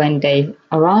use when they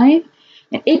arrive.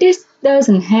 And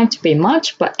doesn't have to be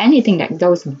much, but anything that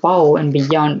goes above and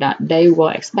beyond that they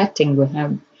were expecting will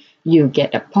help you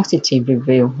get a positive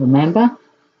review, remember?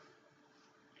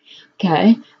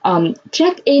 Okay.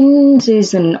 Check-in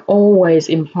isn't always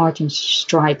important to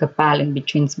strike a balance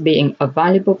between being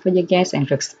available for your guests and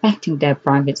respecting their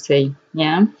privacy.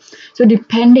 Yeah. So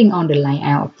depending on the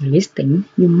layout of the listing,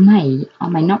 you may or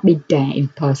may not be there in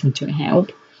person to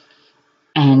help,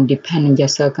 and depending on your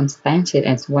circumstances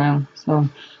as well. So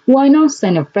why not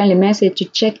send a friendly message to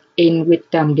check in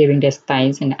with them during their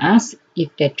stays and ask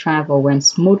if their travel went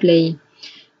smoothly.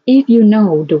 If you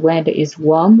know the weather is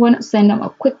warm, why not send them a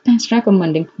quick text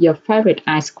recommending your favorite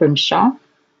ice cream shop?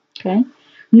 Okay.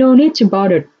 No need to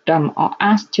bother them or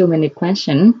ask too many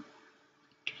questions.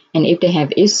 And if they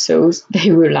have issues,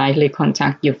 they will likely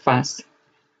contact you first.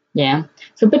 Yeah.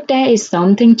 So, but there is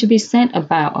something to be said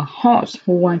about a host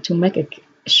who want to make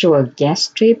sure a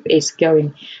guest trip is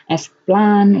going as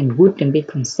planned and wouldn't be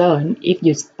concerned if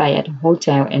you stay at a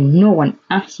hotel and no one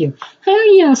asks you how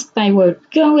your stay was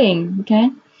going. Okay.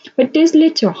 But this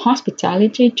little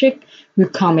hospitality trick will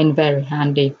come in very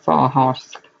handy for a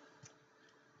host.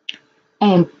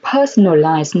 And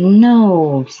personalized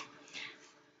notes.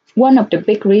 One of the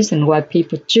big reasons why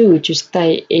people choose to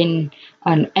stay in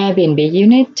an Airbnb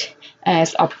unit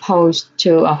as opposed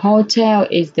to a hotel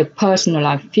is the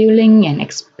personalized feeling and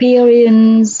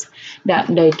experience that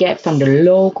they get from the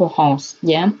local host.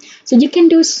 Yeah, so you can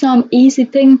do some easy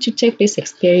thing to take this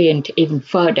experience even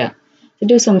further. So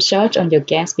do some search on your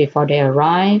guests before they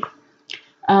arrive.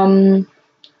 And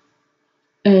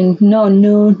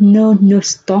no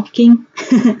stalking.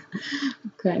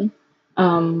 Okay.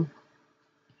 Um,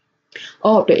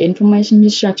 all the information you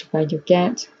search by you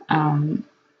get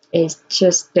is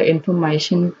just the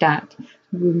information that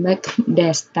will make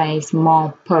their stays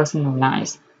more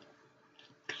personalized.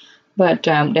 But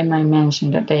they might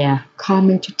mention that they are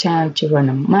coming to town to run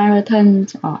a marathon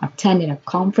or attending a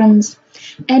conference.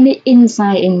 Any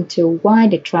insight into why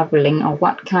they're traveling or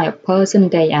what kind of person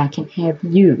they are can help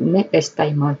you make their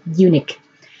stay more unique.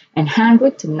 And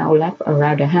handwritten note left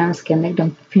around the house can make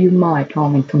them feel more at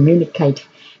home and communicate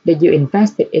that you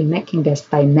invested in making their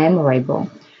stay memorable.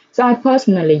 So I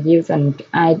personally use an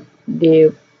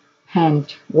ideal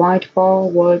hand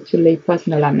whiteboard word to leave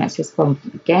personalized messages from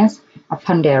guests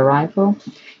upon their arrival.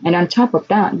 And on top of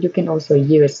that, you can also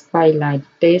use space like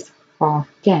this for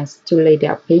guests to leave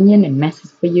their opinion and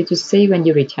message for you to see when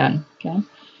you return. Okay.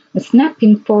 A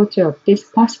snapping photo of this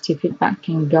positive feedback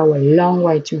can go a long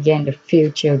way to gain the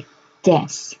future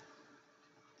guests.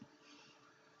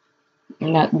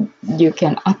 That you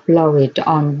can upload it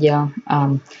on your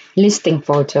listing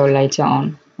photo later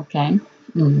on. Okay.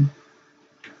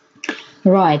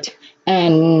 Right.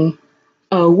 And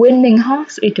a winning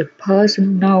house is a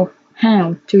person know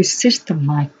how to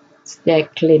systemize their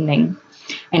cleaning.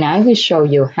 And I will show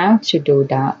you how to do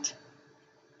that.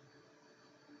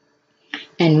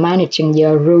 And managing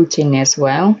your routine as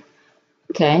well.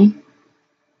 Okay.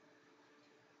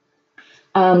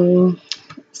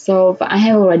 So I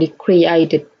have already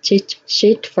created cheat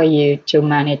sheet for you to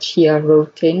manage your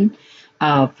routine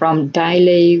from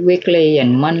daily, weekly,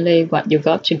 and monthly. What you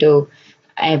got to do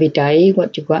every day,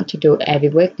 what you got to do every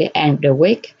week, the end of the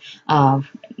week,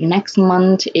 next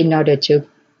month, in order to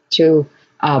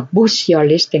boost your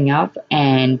listing up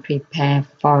and prepare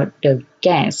for the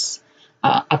guests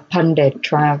upon their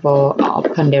travel or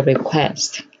upon their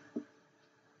request.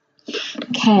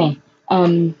 Okay.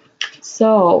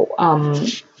 So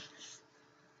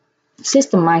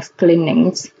systemized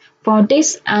cleanings. For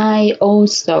this, I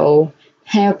also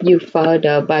help you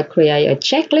further by create a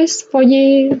checklist for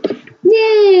you.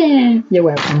 Yeah, you're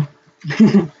welcome.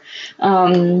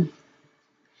 The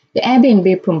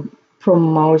Airbnb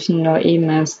promotional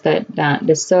email state that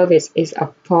the service is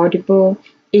affordable,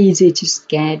 easy to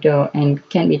schedule, and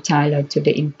can be tailored to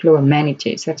the include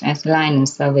amenities such as line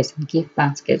service and gift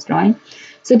baskets, right?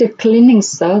 So the cleaning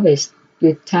service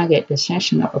will target the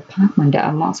section of apartment that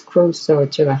are most crucial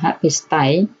to a happy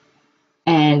stay,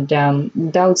 and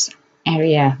those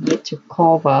area need to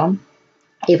cover,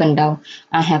 even though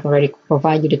I have already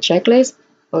provided you the checklist.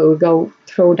 We'll go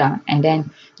through that, and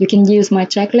then you can use my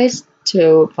checklist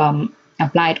to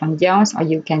apply it on yours, or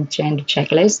you can change the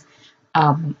checklist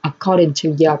according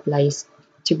to your place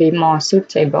to be more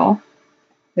suitable.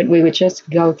 But we will just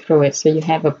go through it so you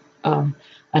have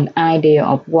an idea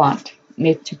of what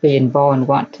needs to be involved,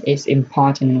 what is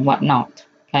important and what not.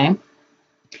 Okay,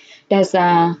 there's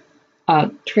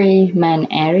three main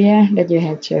area that you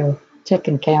have to take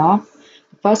care of.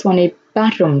 The first one is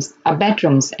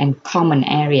bedrooms and common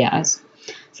areas.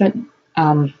 So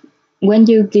when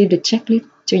you give the checklist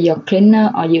to your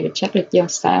cleaner or you checklist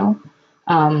yourself,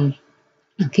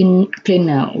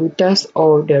 cleaner will dust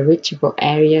all the reachable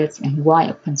areas and wipe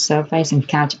open surface and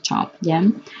countertop. Yeah,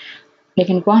 they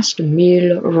can wash the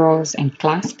mirrors and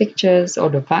glass pictures or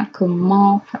the vacuum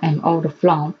mop and all the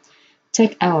floor.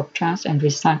 Take out trash and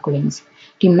recycling.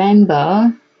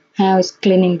 Remember how is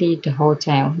cleaning the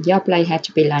hotel. Your place has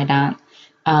to be like that.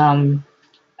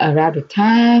 Around the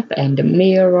tap and the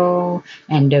mirror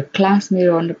and the glass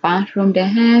mirror in the bathroom, they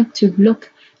have to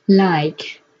look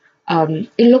like it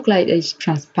look like it's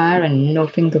transparent, no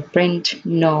fingerprint,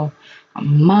 no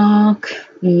mark,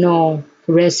 no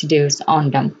residues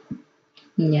on them.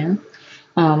 Yeah.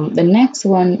 The next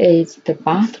one is the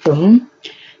bathroom.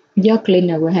 Your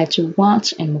cleaner will have to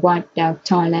wash and wipe down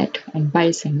toilet and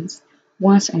basins,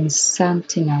 wash and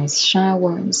sanitize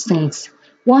shower and sinks,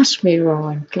 wash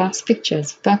mirror and glass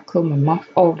fixtures, vacuum and mop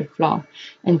all the floor,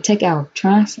 and take out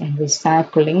trash and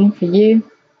recycling for you.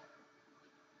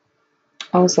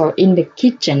 Also, in the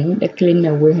kitchen, the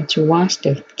cleaner will have to wash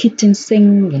the kitchen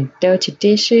sink and dirty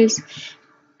dishes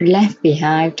left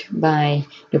behind by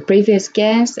the previous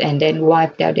guest, and then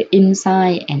wipe down the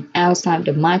inside and outside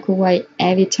the microwave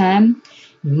every time.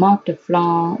 Mop the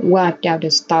floor, wipe down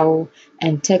the stove,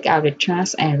 and take out the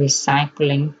trash and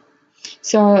recycling.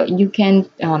 So you can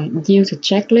use a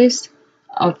checklist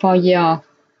for your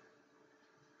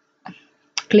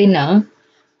cleaner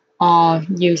or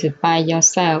use it by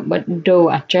yourself, but do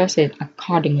adjust it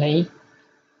accordingly.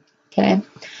 Okay.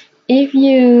 If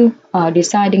you are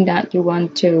deciding that you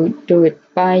want to do it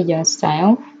by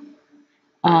yourself,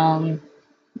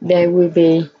 there will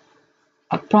be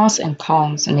pros and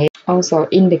cons. And also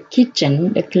in the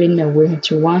kitchen, the cleaner will have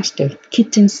to wash the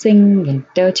kitchen sink and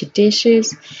dirty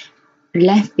dishes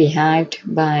left behind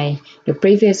by the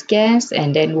previous guest,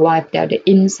 and then wipe down the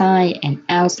inside and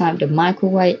outside the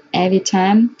microwave every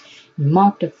time.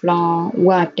 Mop the floor,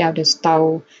 wipe down the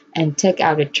stove, and take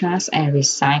out the trash and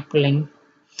recycling.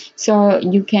 So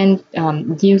you can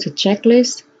use a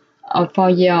checklist for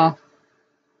your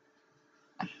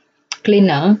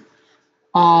cleaner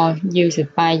or use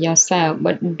it by yourself,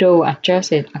 but do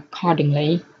adjust it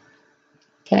accordingly.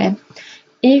 Okay.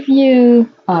 If you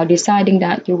are deciding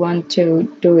that you want to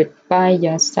do it by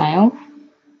yourself,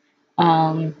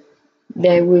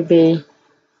 there will be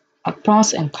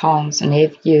pros and cons. And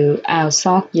if you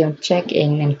outsource your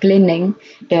check-in and cleaning,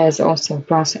 there's also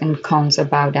pros and cons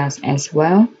about that as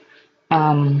well.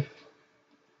 So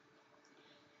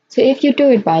if you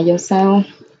do it by yourself,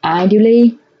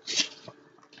 ideally,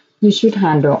 you should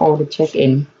handle all the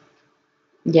check-in.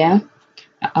 Yeah.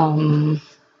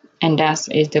 And that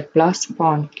is the plus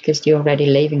point because you're already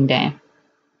living there.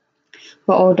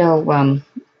 But although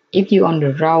if you're on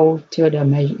the road to the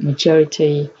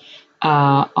majority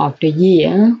of the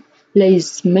year,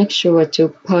 please make sure to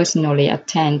personally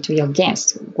attend to your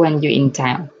guests when you're in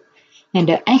town. And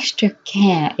the extra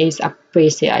care is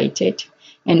appreciated,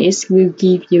 and it will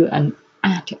give you an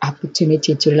added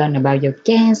opportunity to learn about your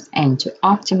guests and to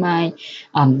optimize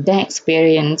their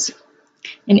experience.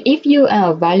 And if you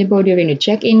are available during the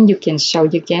check-in, you can show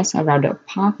your guests around the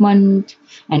apartment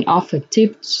and offer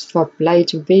tips for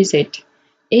place to visit.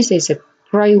 It is a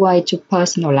great way to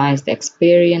personalize the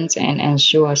experience and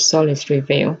ensure a solid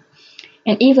review.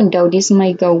 And even though this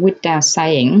may go without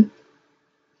saying,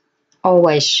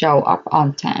 always show up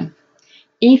on time.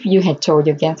 If you had told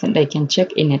your guests that they can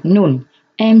check in at noon,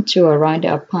 aim to arrive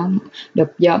at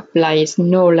your place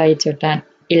no later than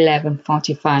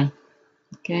 11:45.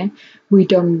 Okay, we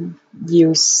don't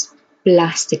use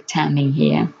plastic timing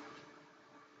here.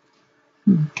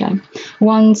 Okay,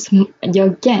 once your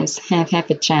guests have had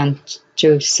a chance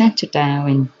to settle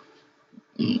down,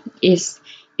 and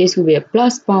it will be a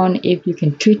plus point if you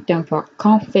can treat them for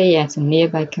coffee at a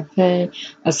nearby cafe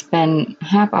or spend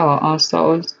half hour or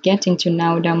so getting to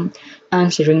know them,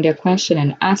 answering their question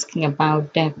and asking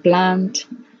about their plant.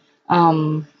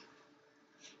 Don't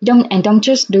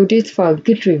just do this for a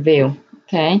good review.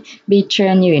 Okay, be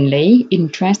genuinely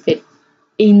interested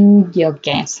in your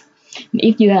guests.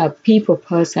 If you are a people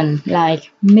person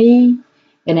like me,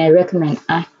 then I recommend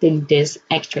acting this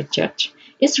extra judge.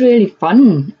 It's really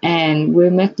fun and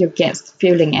will make your guests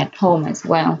feeling at home as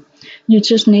well. You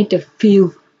just need to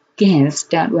feel guests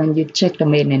that when you check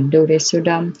them in and do this to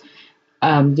them,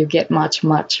 you get much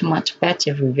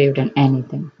better review than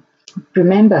anything.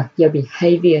 Remember, your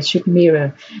behavior should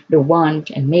mirror the want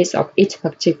and needs of each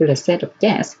particular set of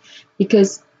guests.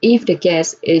 Because if the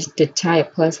guest is the type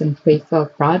of person who prefer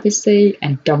privacy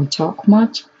and don't talk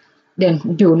much,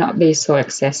 then do not be so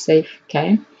excessive,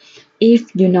 okay?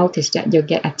 If you notice that your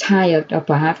guests are tired or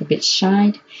perhaps a bit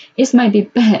shy, it might be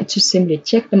better to simply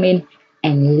check them in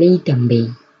and leave them be,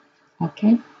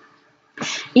 okay?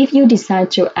 If you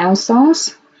decide to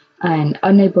outsource and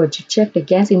unable to check the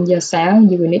guests in yourself,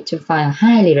 you will need to find a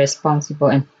highly responsible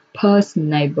and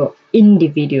personable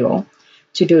individual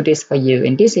to do this for you.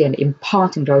 And this is an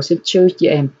important role, so choose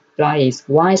your employees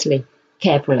wisely,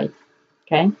 carefully.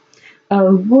 Okay.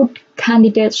 A good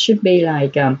candidate should be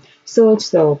like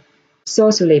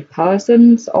socially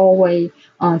persons, always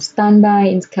on standby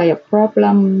in case of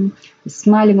problem,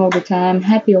 smiling all the time,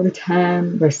 happy all the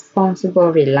time,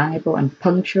 responsible, reliable, and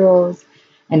punctual,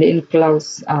 and in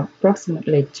close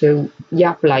approximately to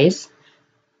your place.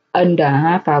 Under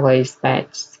half hour is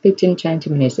best, 15-20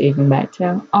 minutes even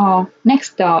better. Or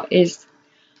next door is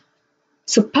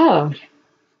superb,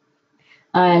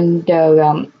 and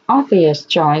the obvious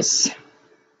choice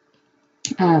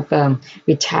of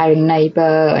retiring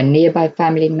neighbor, a nearby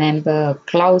family member, a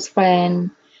close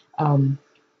friend,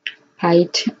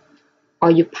 paid,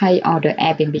 or you pay other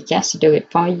Airbnb guests to do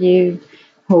it for you,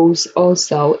 who's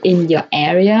also in your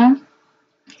area.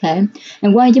 Okay,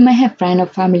 and while you may have friend or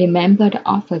family member that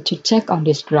offer to check on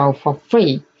this role for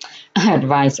free, I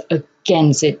advise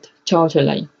against it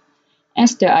totally.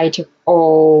 As the age of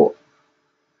all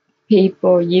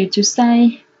people used to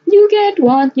say, you get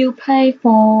what you pay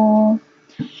for.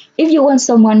 If you want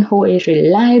someone who is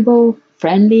reliable,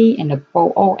 friendly, and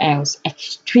above all else,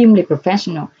 extremely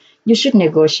professional, you should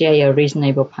negotiate a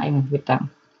reasonable payment with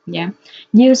them. Yeah,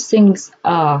 using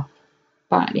bad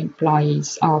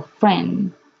employees or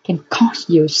friends can cost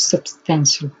you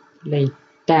substantially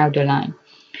down the line.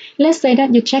 Let's say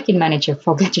that your check-in manager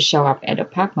forgot to show up at the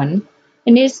apartment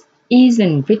and it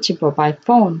isn't reachable by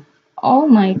phone. Oh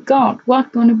my God,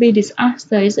 what gonna be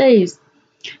disaster it is?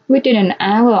 Within an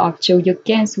hour or two, your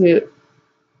guests will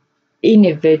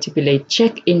inevitably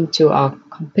check into our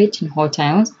competing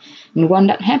hotels. And when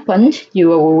that happens, you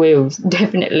will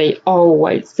definitely,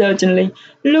 always, certainly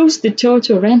lose the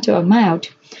total rental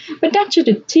amount. But that's just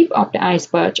the tip of the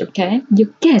iceberg, okay? Your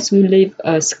guests will leave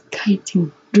a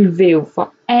scathing review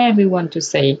for everyone to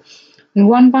see. And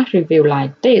one bad review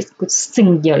like this could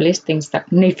sink your listing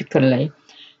significantly.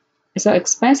 So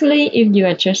especially if you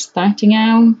are just starting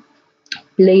out,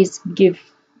 please give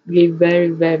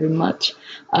very much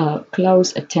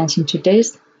close attention to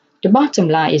this. The bottom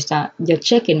line is that your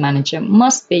check-in manager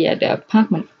must be at the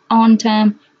apartment on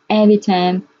time, every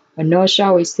time. A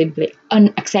no-show is simply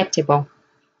unacceptable,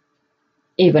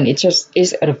 even it just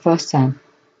is at the first time.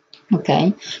 Okay,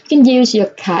 you can use your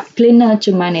car cleaner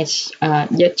to manage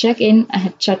your check-in. I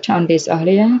had touched on this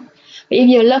earlier. But if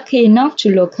you're lucky enough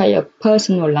to locate a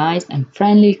personalized and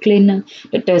friendly cleaner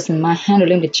that doesn't mind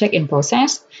handling the check-in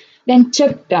process, then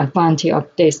take the advantage of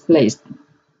this, please.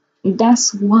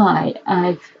 That's why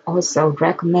I also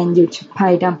recommend you to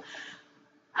pay them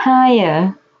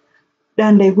higher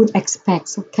than they would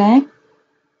expect, okay?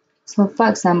 So for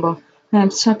example, I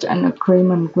have such an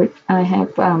agreement with, I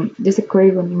have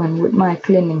disagreement with my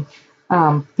cleaning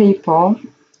people,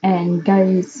 and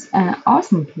those are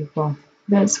awesome people.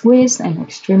 They're Swiss and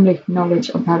extremely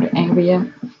knowledgeable about the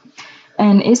area.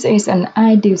 And it is an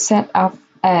ideal setup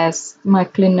as my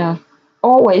cleaner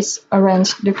always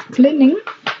arrange the cleaning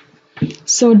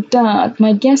so that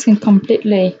my guests can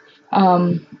completely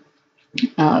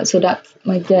so that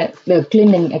the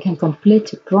cleaning I can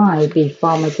completely dry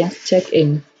before my guests check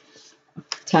in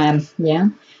time. Yeah,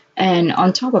 and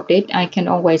on top of it, I can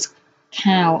always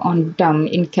count on them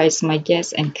in case my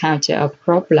guests encounter a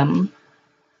problem.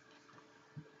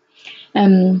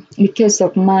 Because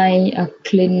of my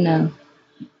cleaner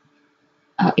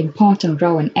important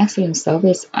role and excellent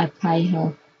service, I pay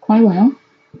her quite well.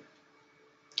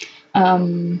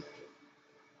 Um,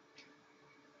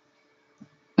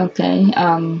 okay.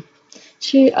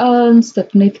 She earns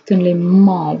significantly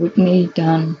more with me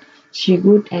than she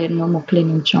would at a normal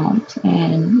cleaning job.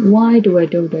 And why do I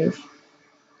do this?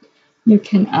 You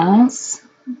can ask.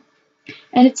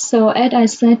 And so, as I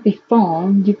said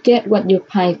before, you get what you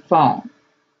pay for.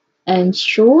 And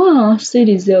sure, she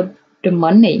deserves the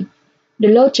money. The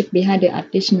logic behind the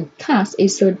additional task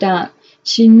is so that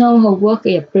she knows her work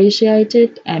is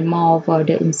appreciated and moreover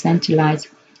they incentivize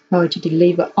her to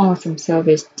deliver awesome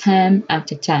service time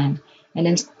after time and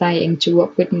then staying to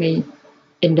work with me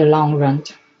in the long run.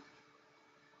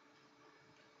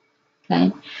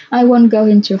 Okay, I won't go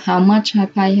into how much I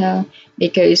pay her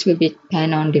because it will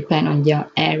depend on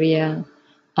your area,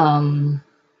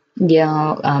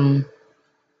 your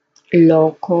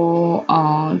local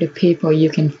or the people you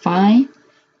can find.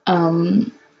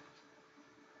 Um,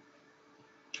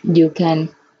 you can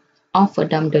offer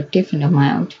them the different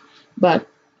amount, but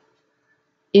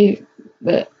if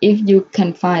if you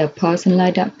can find a person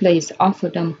like that, please offer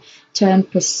them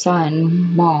 10%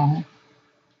 more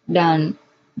than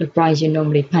the price you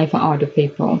normally pay for other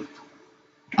people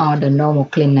or the normal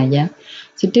cleaner. Yeah.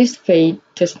 So this fee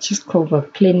just cover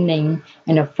cleaning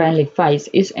and a friendly face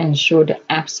is ensured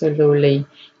absolutely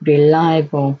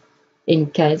reliable in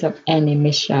case of any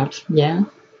mishaps. Yeah.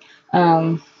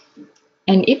 Um,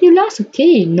 and if you lost a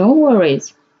key, no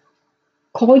worries.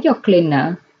 Call your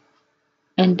cleaner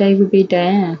and they will be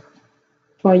there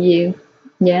for you.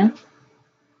 Yeah.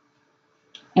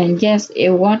 And yes,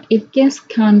 if guests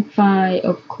can't find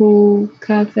a cool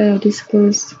cafe or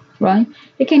discourse, right?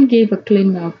 They can give a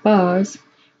cleaner a buzz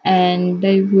and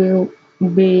they will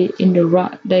be in the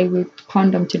right, they will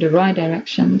point them to the right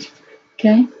direction.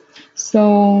 Okay.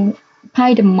 So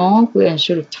pay them more will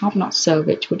ensure the top-notch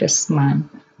service with a smile.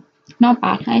 Not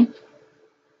bad, hey?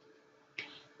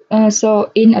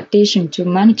 So in addition to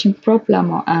managing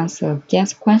problem or answer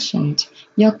guest questions,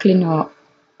 your cleaner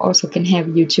also can help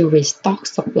you to restock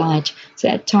supplies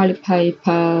such as toilet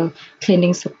paper,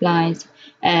 cleaning supplies,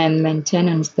 and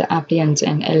maintenance the appliances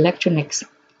and electronics.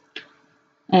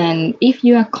 And if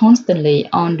you are constantly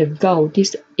on the go,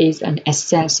 this is an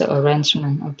essential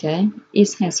arrangement, okay?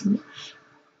 It has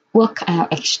worked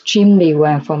out extremely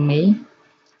well for me,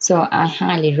 so I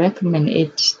highly recommend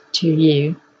it to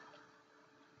you.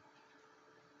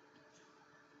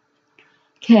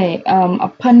 Okay,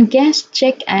 upon guest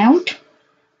check-out,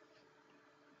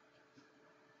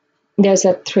 there's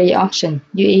a three option.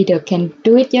 You either can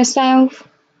do it yourself,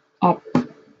 or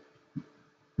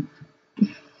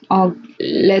or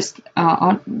let's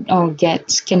or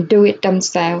guests can do it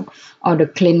themselves, or the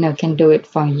cleaner can do it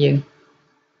for you.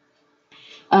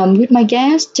 With my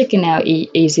guests, checking out is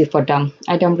easy for them.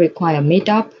 I don't require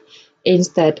meetup.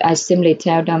 Instead, I simply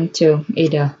tell them to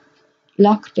either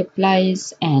lock the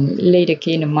place and leave the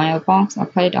key in the mailbox or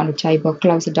put it on the table,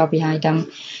 close the door behind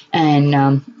them,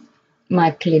 and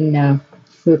my cleaner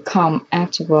will come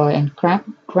afterward and grab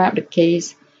the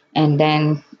keys and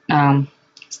then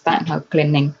start her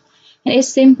cleaning. And it's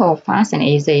simple, fast, and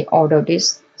easy. Although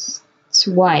this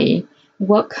way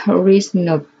work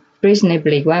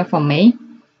reasonably well for me,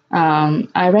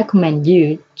 I recommend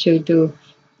you to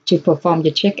perform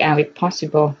the checkout if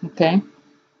possible. Okay.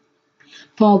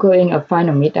 Foregoing a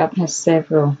final meetup has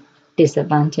several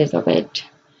disadvantages of it.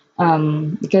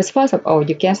 Because first of all,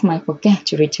 your guest might forget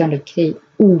to return the key.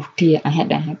 Oh dear, I had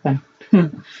that happen.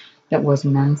 That was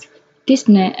nice.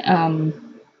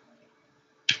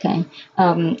 Okay.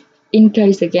 In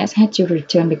case the guest had to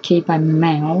return the key by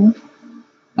mail,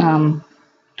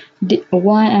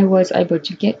 why I was able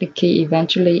to get the key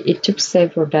eventually, it took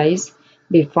several days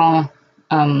before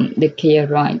the key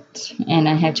arrived, and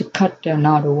I had to cut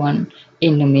another one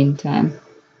in the meantime.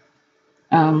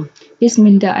 This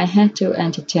meant that I had to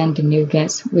entertain the new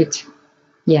guests with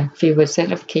fewer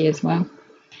set of key as well.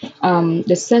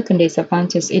 The second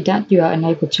disadvantage is that you are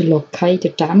unable to locate the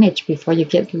damage before you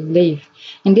get to leave,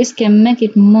 and this can make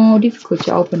it more difficult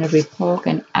to open a report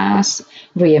and ask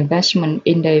reimbursement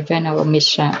in the event of a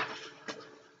mishap.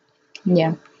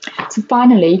 Yeah. So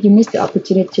finally, you miss the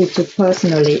opportunity to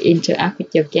personally interact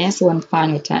with your guests one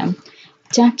final time.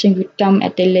 Chatting with them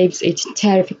at their lives is a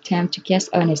terrific time to get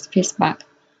honest feedback.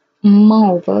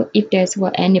 Moreover, if there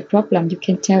were any problem, you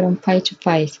can tell them face to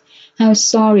face how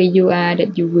sorry you are,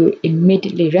 that you will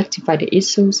immediately rectify the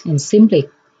issues and simply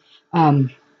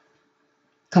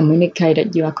communicate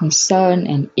that you are concerned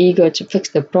and eager to fix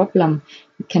the problem.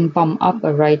 You can bump up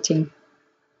a rating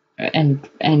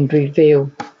and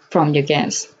review from your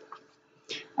guests.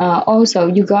 Also,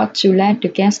 you got to let the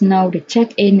guests know the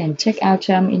check-in and check-out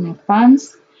time in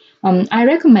advance. I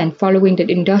recommend following the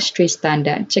industry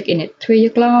standard. Check in at 3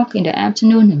 o'clock in the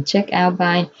afternoon and check out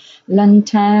by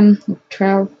lunchtime,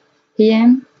 12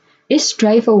 p.m. It's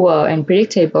straightforward and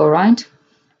predictable, right?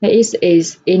 It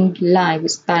is in line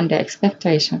with standard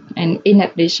expectation. And in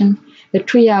addition, the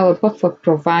 3-hour buffer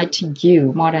provides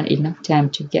you more than enough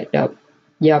time to get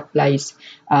your place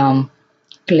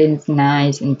clean,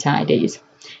 nice, and tidy.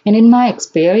 And in my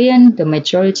experience, the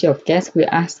majority of guests will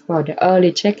ask for the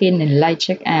early check-in and late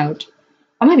check-out,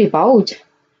 or maybe both.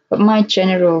 But my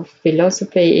general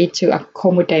philosophy is to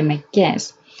accommodate my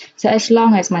guests. So as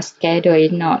long as my schedule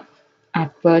is not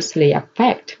adversely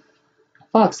affected.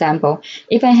 For example,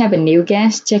 if I have a new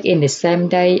guest check in the same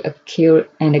day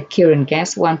and a current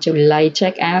guest want to late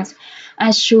check out,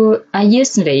 I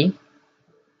usually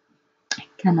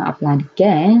cannot apply the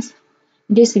gas.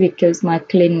 This is because my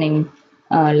cleaning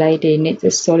lady needs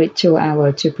a solid 2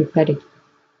 hours to prepare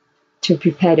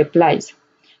the place.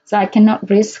 So I cannot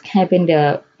risk having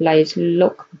the place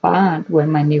look bad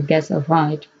when my new guests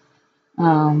arrive.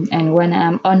 And when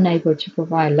I'm unable to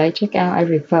provide late checkout, I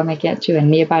refer my guests to a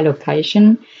nearby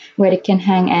location where they can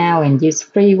hang out and use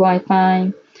free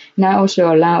Wi-Fi. And I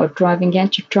also allow a driving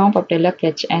guest to drop off their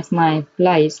luggage at my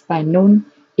place by noon,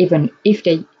 even if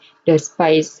the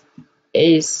space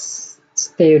is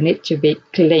still need to be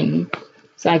clean.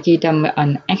 So I give them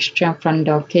an extra front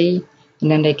door key, and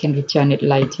then they can return it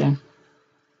later.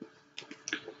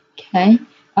 Okay.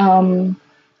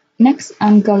 Next,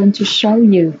 I'm going to show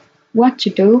you what to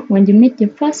do when you meet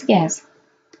your first guest.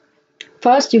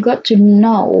 First, you got to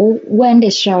know when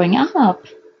they're showing up.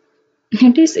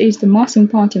 And this is the most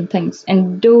important thing.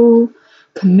 And do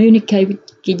communicate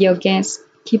with your guests.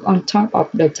 Keep on top of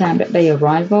the time that they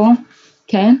arrive.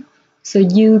 Okay. So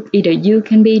either you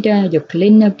can be there, your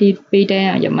cleaner be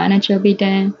there, or your manager be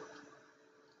there.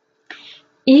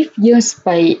 If your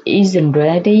space isn't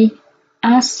ready,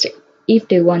 ask if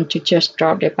they want to just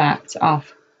drop their bags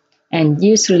off. And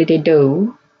usually they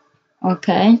do.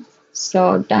 Okay,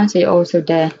 so that is also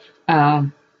the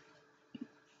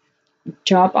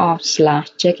drop off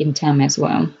 / check-in time as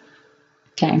well.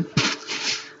 Okay,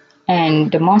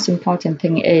 and the most important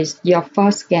thing is your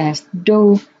first guest.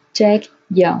 Do check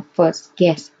your first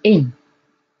guest in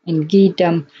and give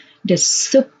them the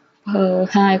super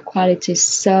high quality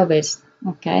service.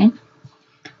 Okay,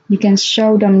 you can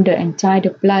show them the entire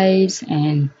place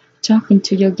and talking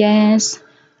to your guests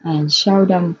and show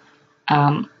them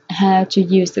how to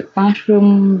use the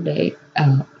bathroom, the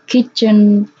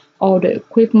kitchen, all the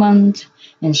equipment,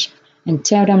 and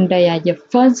tell them they are your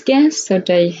first guest, so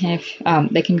they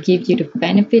can give you the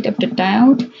benefit of the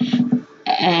doubt,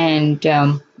 and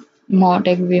they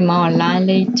will be more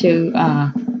likely to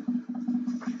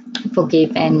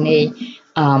forgive any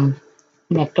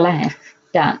neglect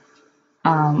that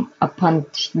upon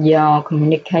your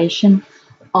communication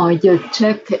or your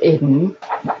check-in,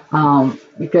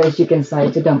 because you can say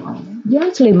to them, you're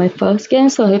actually my first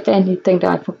guest, so if anything that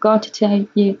I forgot to tell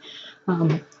you,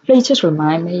 please just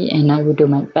remind me, and I will do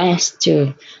my best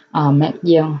to make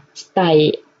your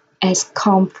stay as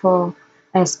comfortable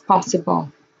as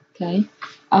possible. Okay.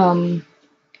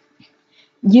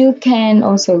 You can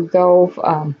also go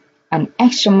an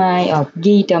extra mile or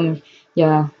give them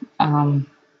your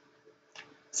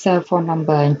cell phone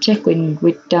number and check in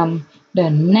with them the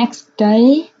next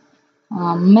day.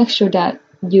 Make sure that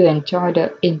you enjoy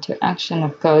the interaction,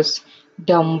 of course.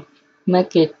 Don't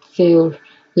make it feel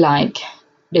like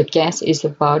the guest is a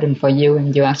burden for you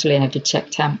and you actually have to check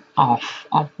time off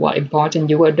of what important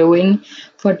you were doing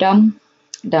for them.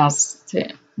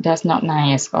 That's not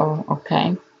nice.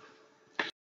 Okay.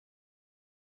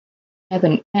 I have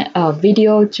a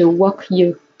video to walk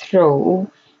you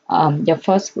through your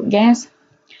first guest.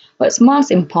 But most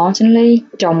importantly,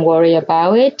 don't worry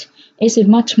about it. It's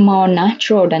much more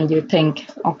natural than you think,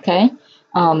 okay?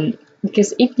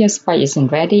 Because if your space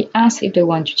isn't ready, ask if they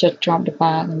want to just drop the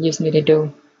bag, and usually they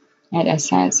do, as I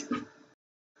said.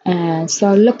 And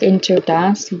so look into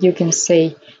that so you can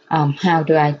see how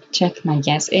do I check my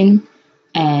guests in,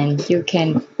 and you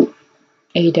can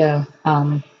either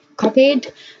copy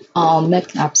it or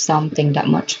make up something that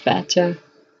much better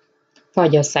for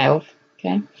yourself,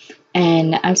 okay?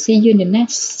 And I'll see you in the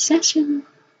next session.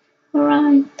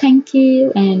 Alright, thank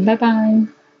you and bye bye.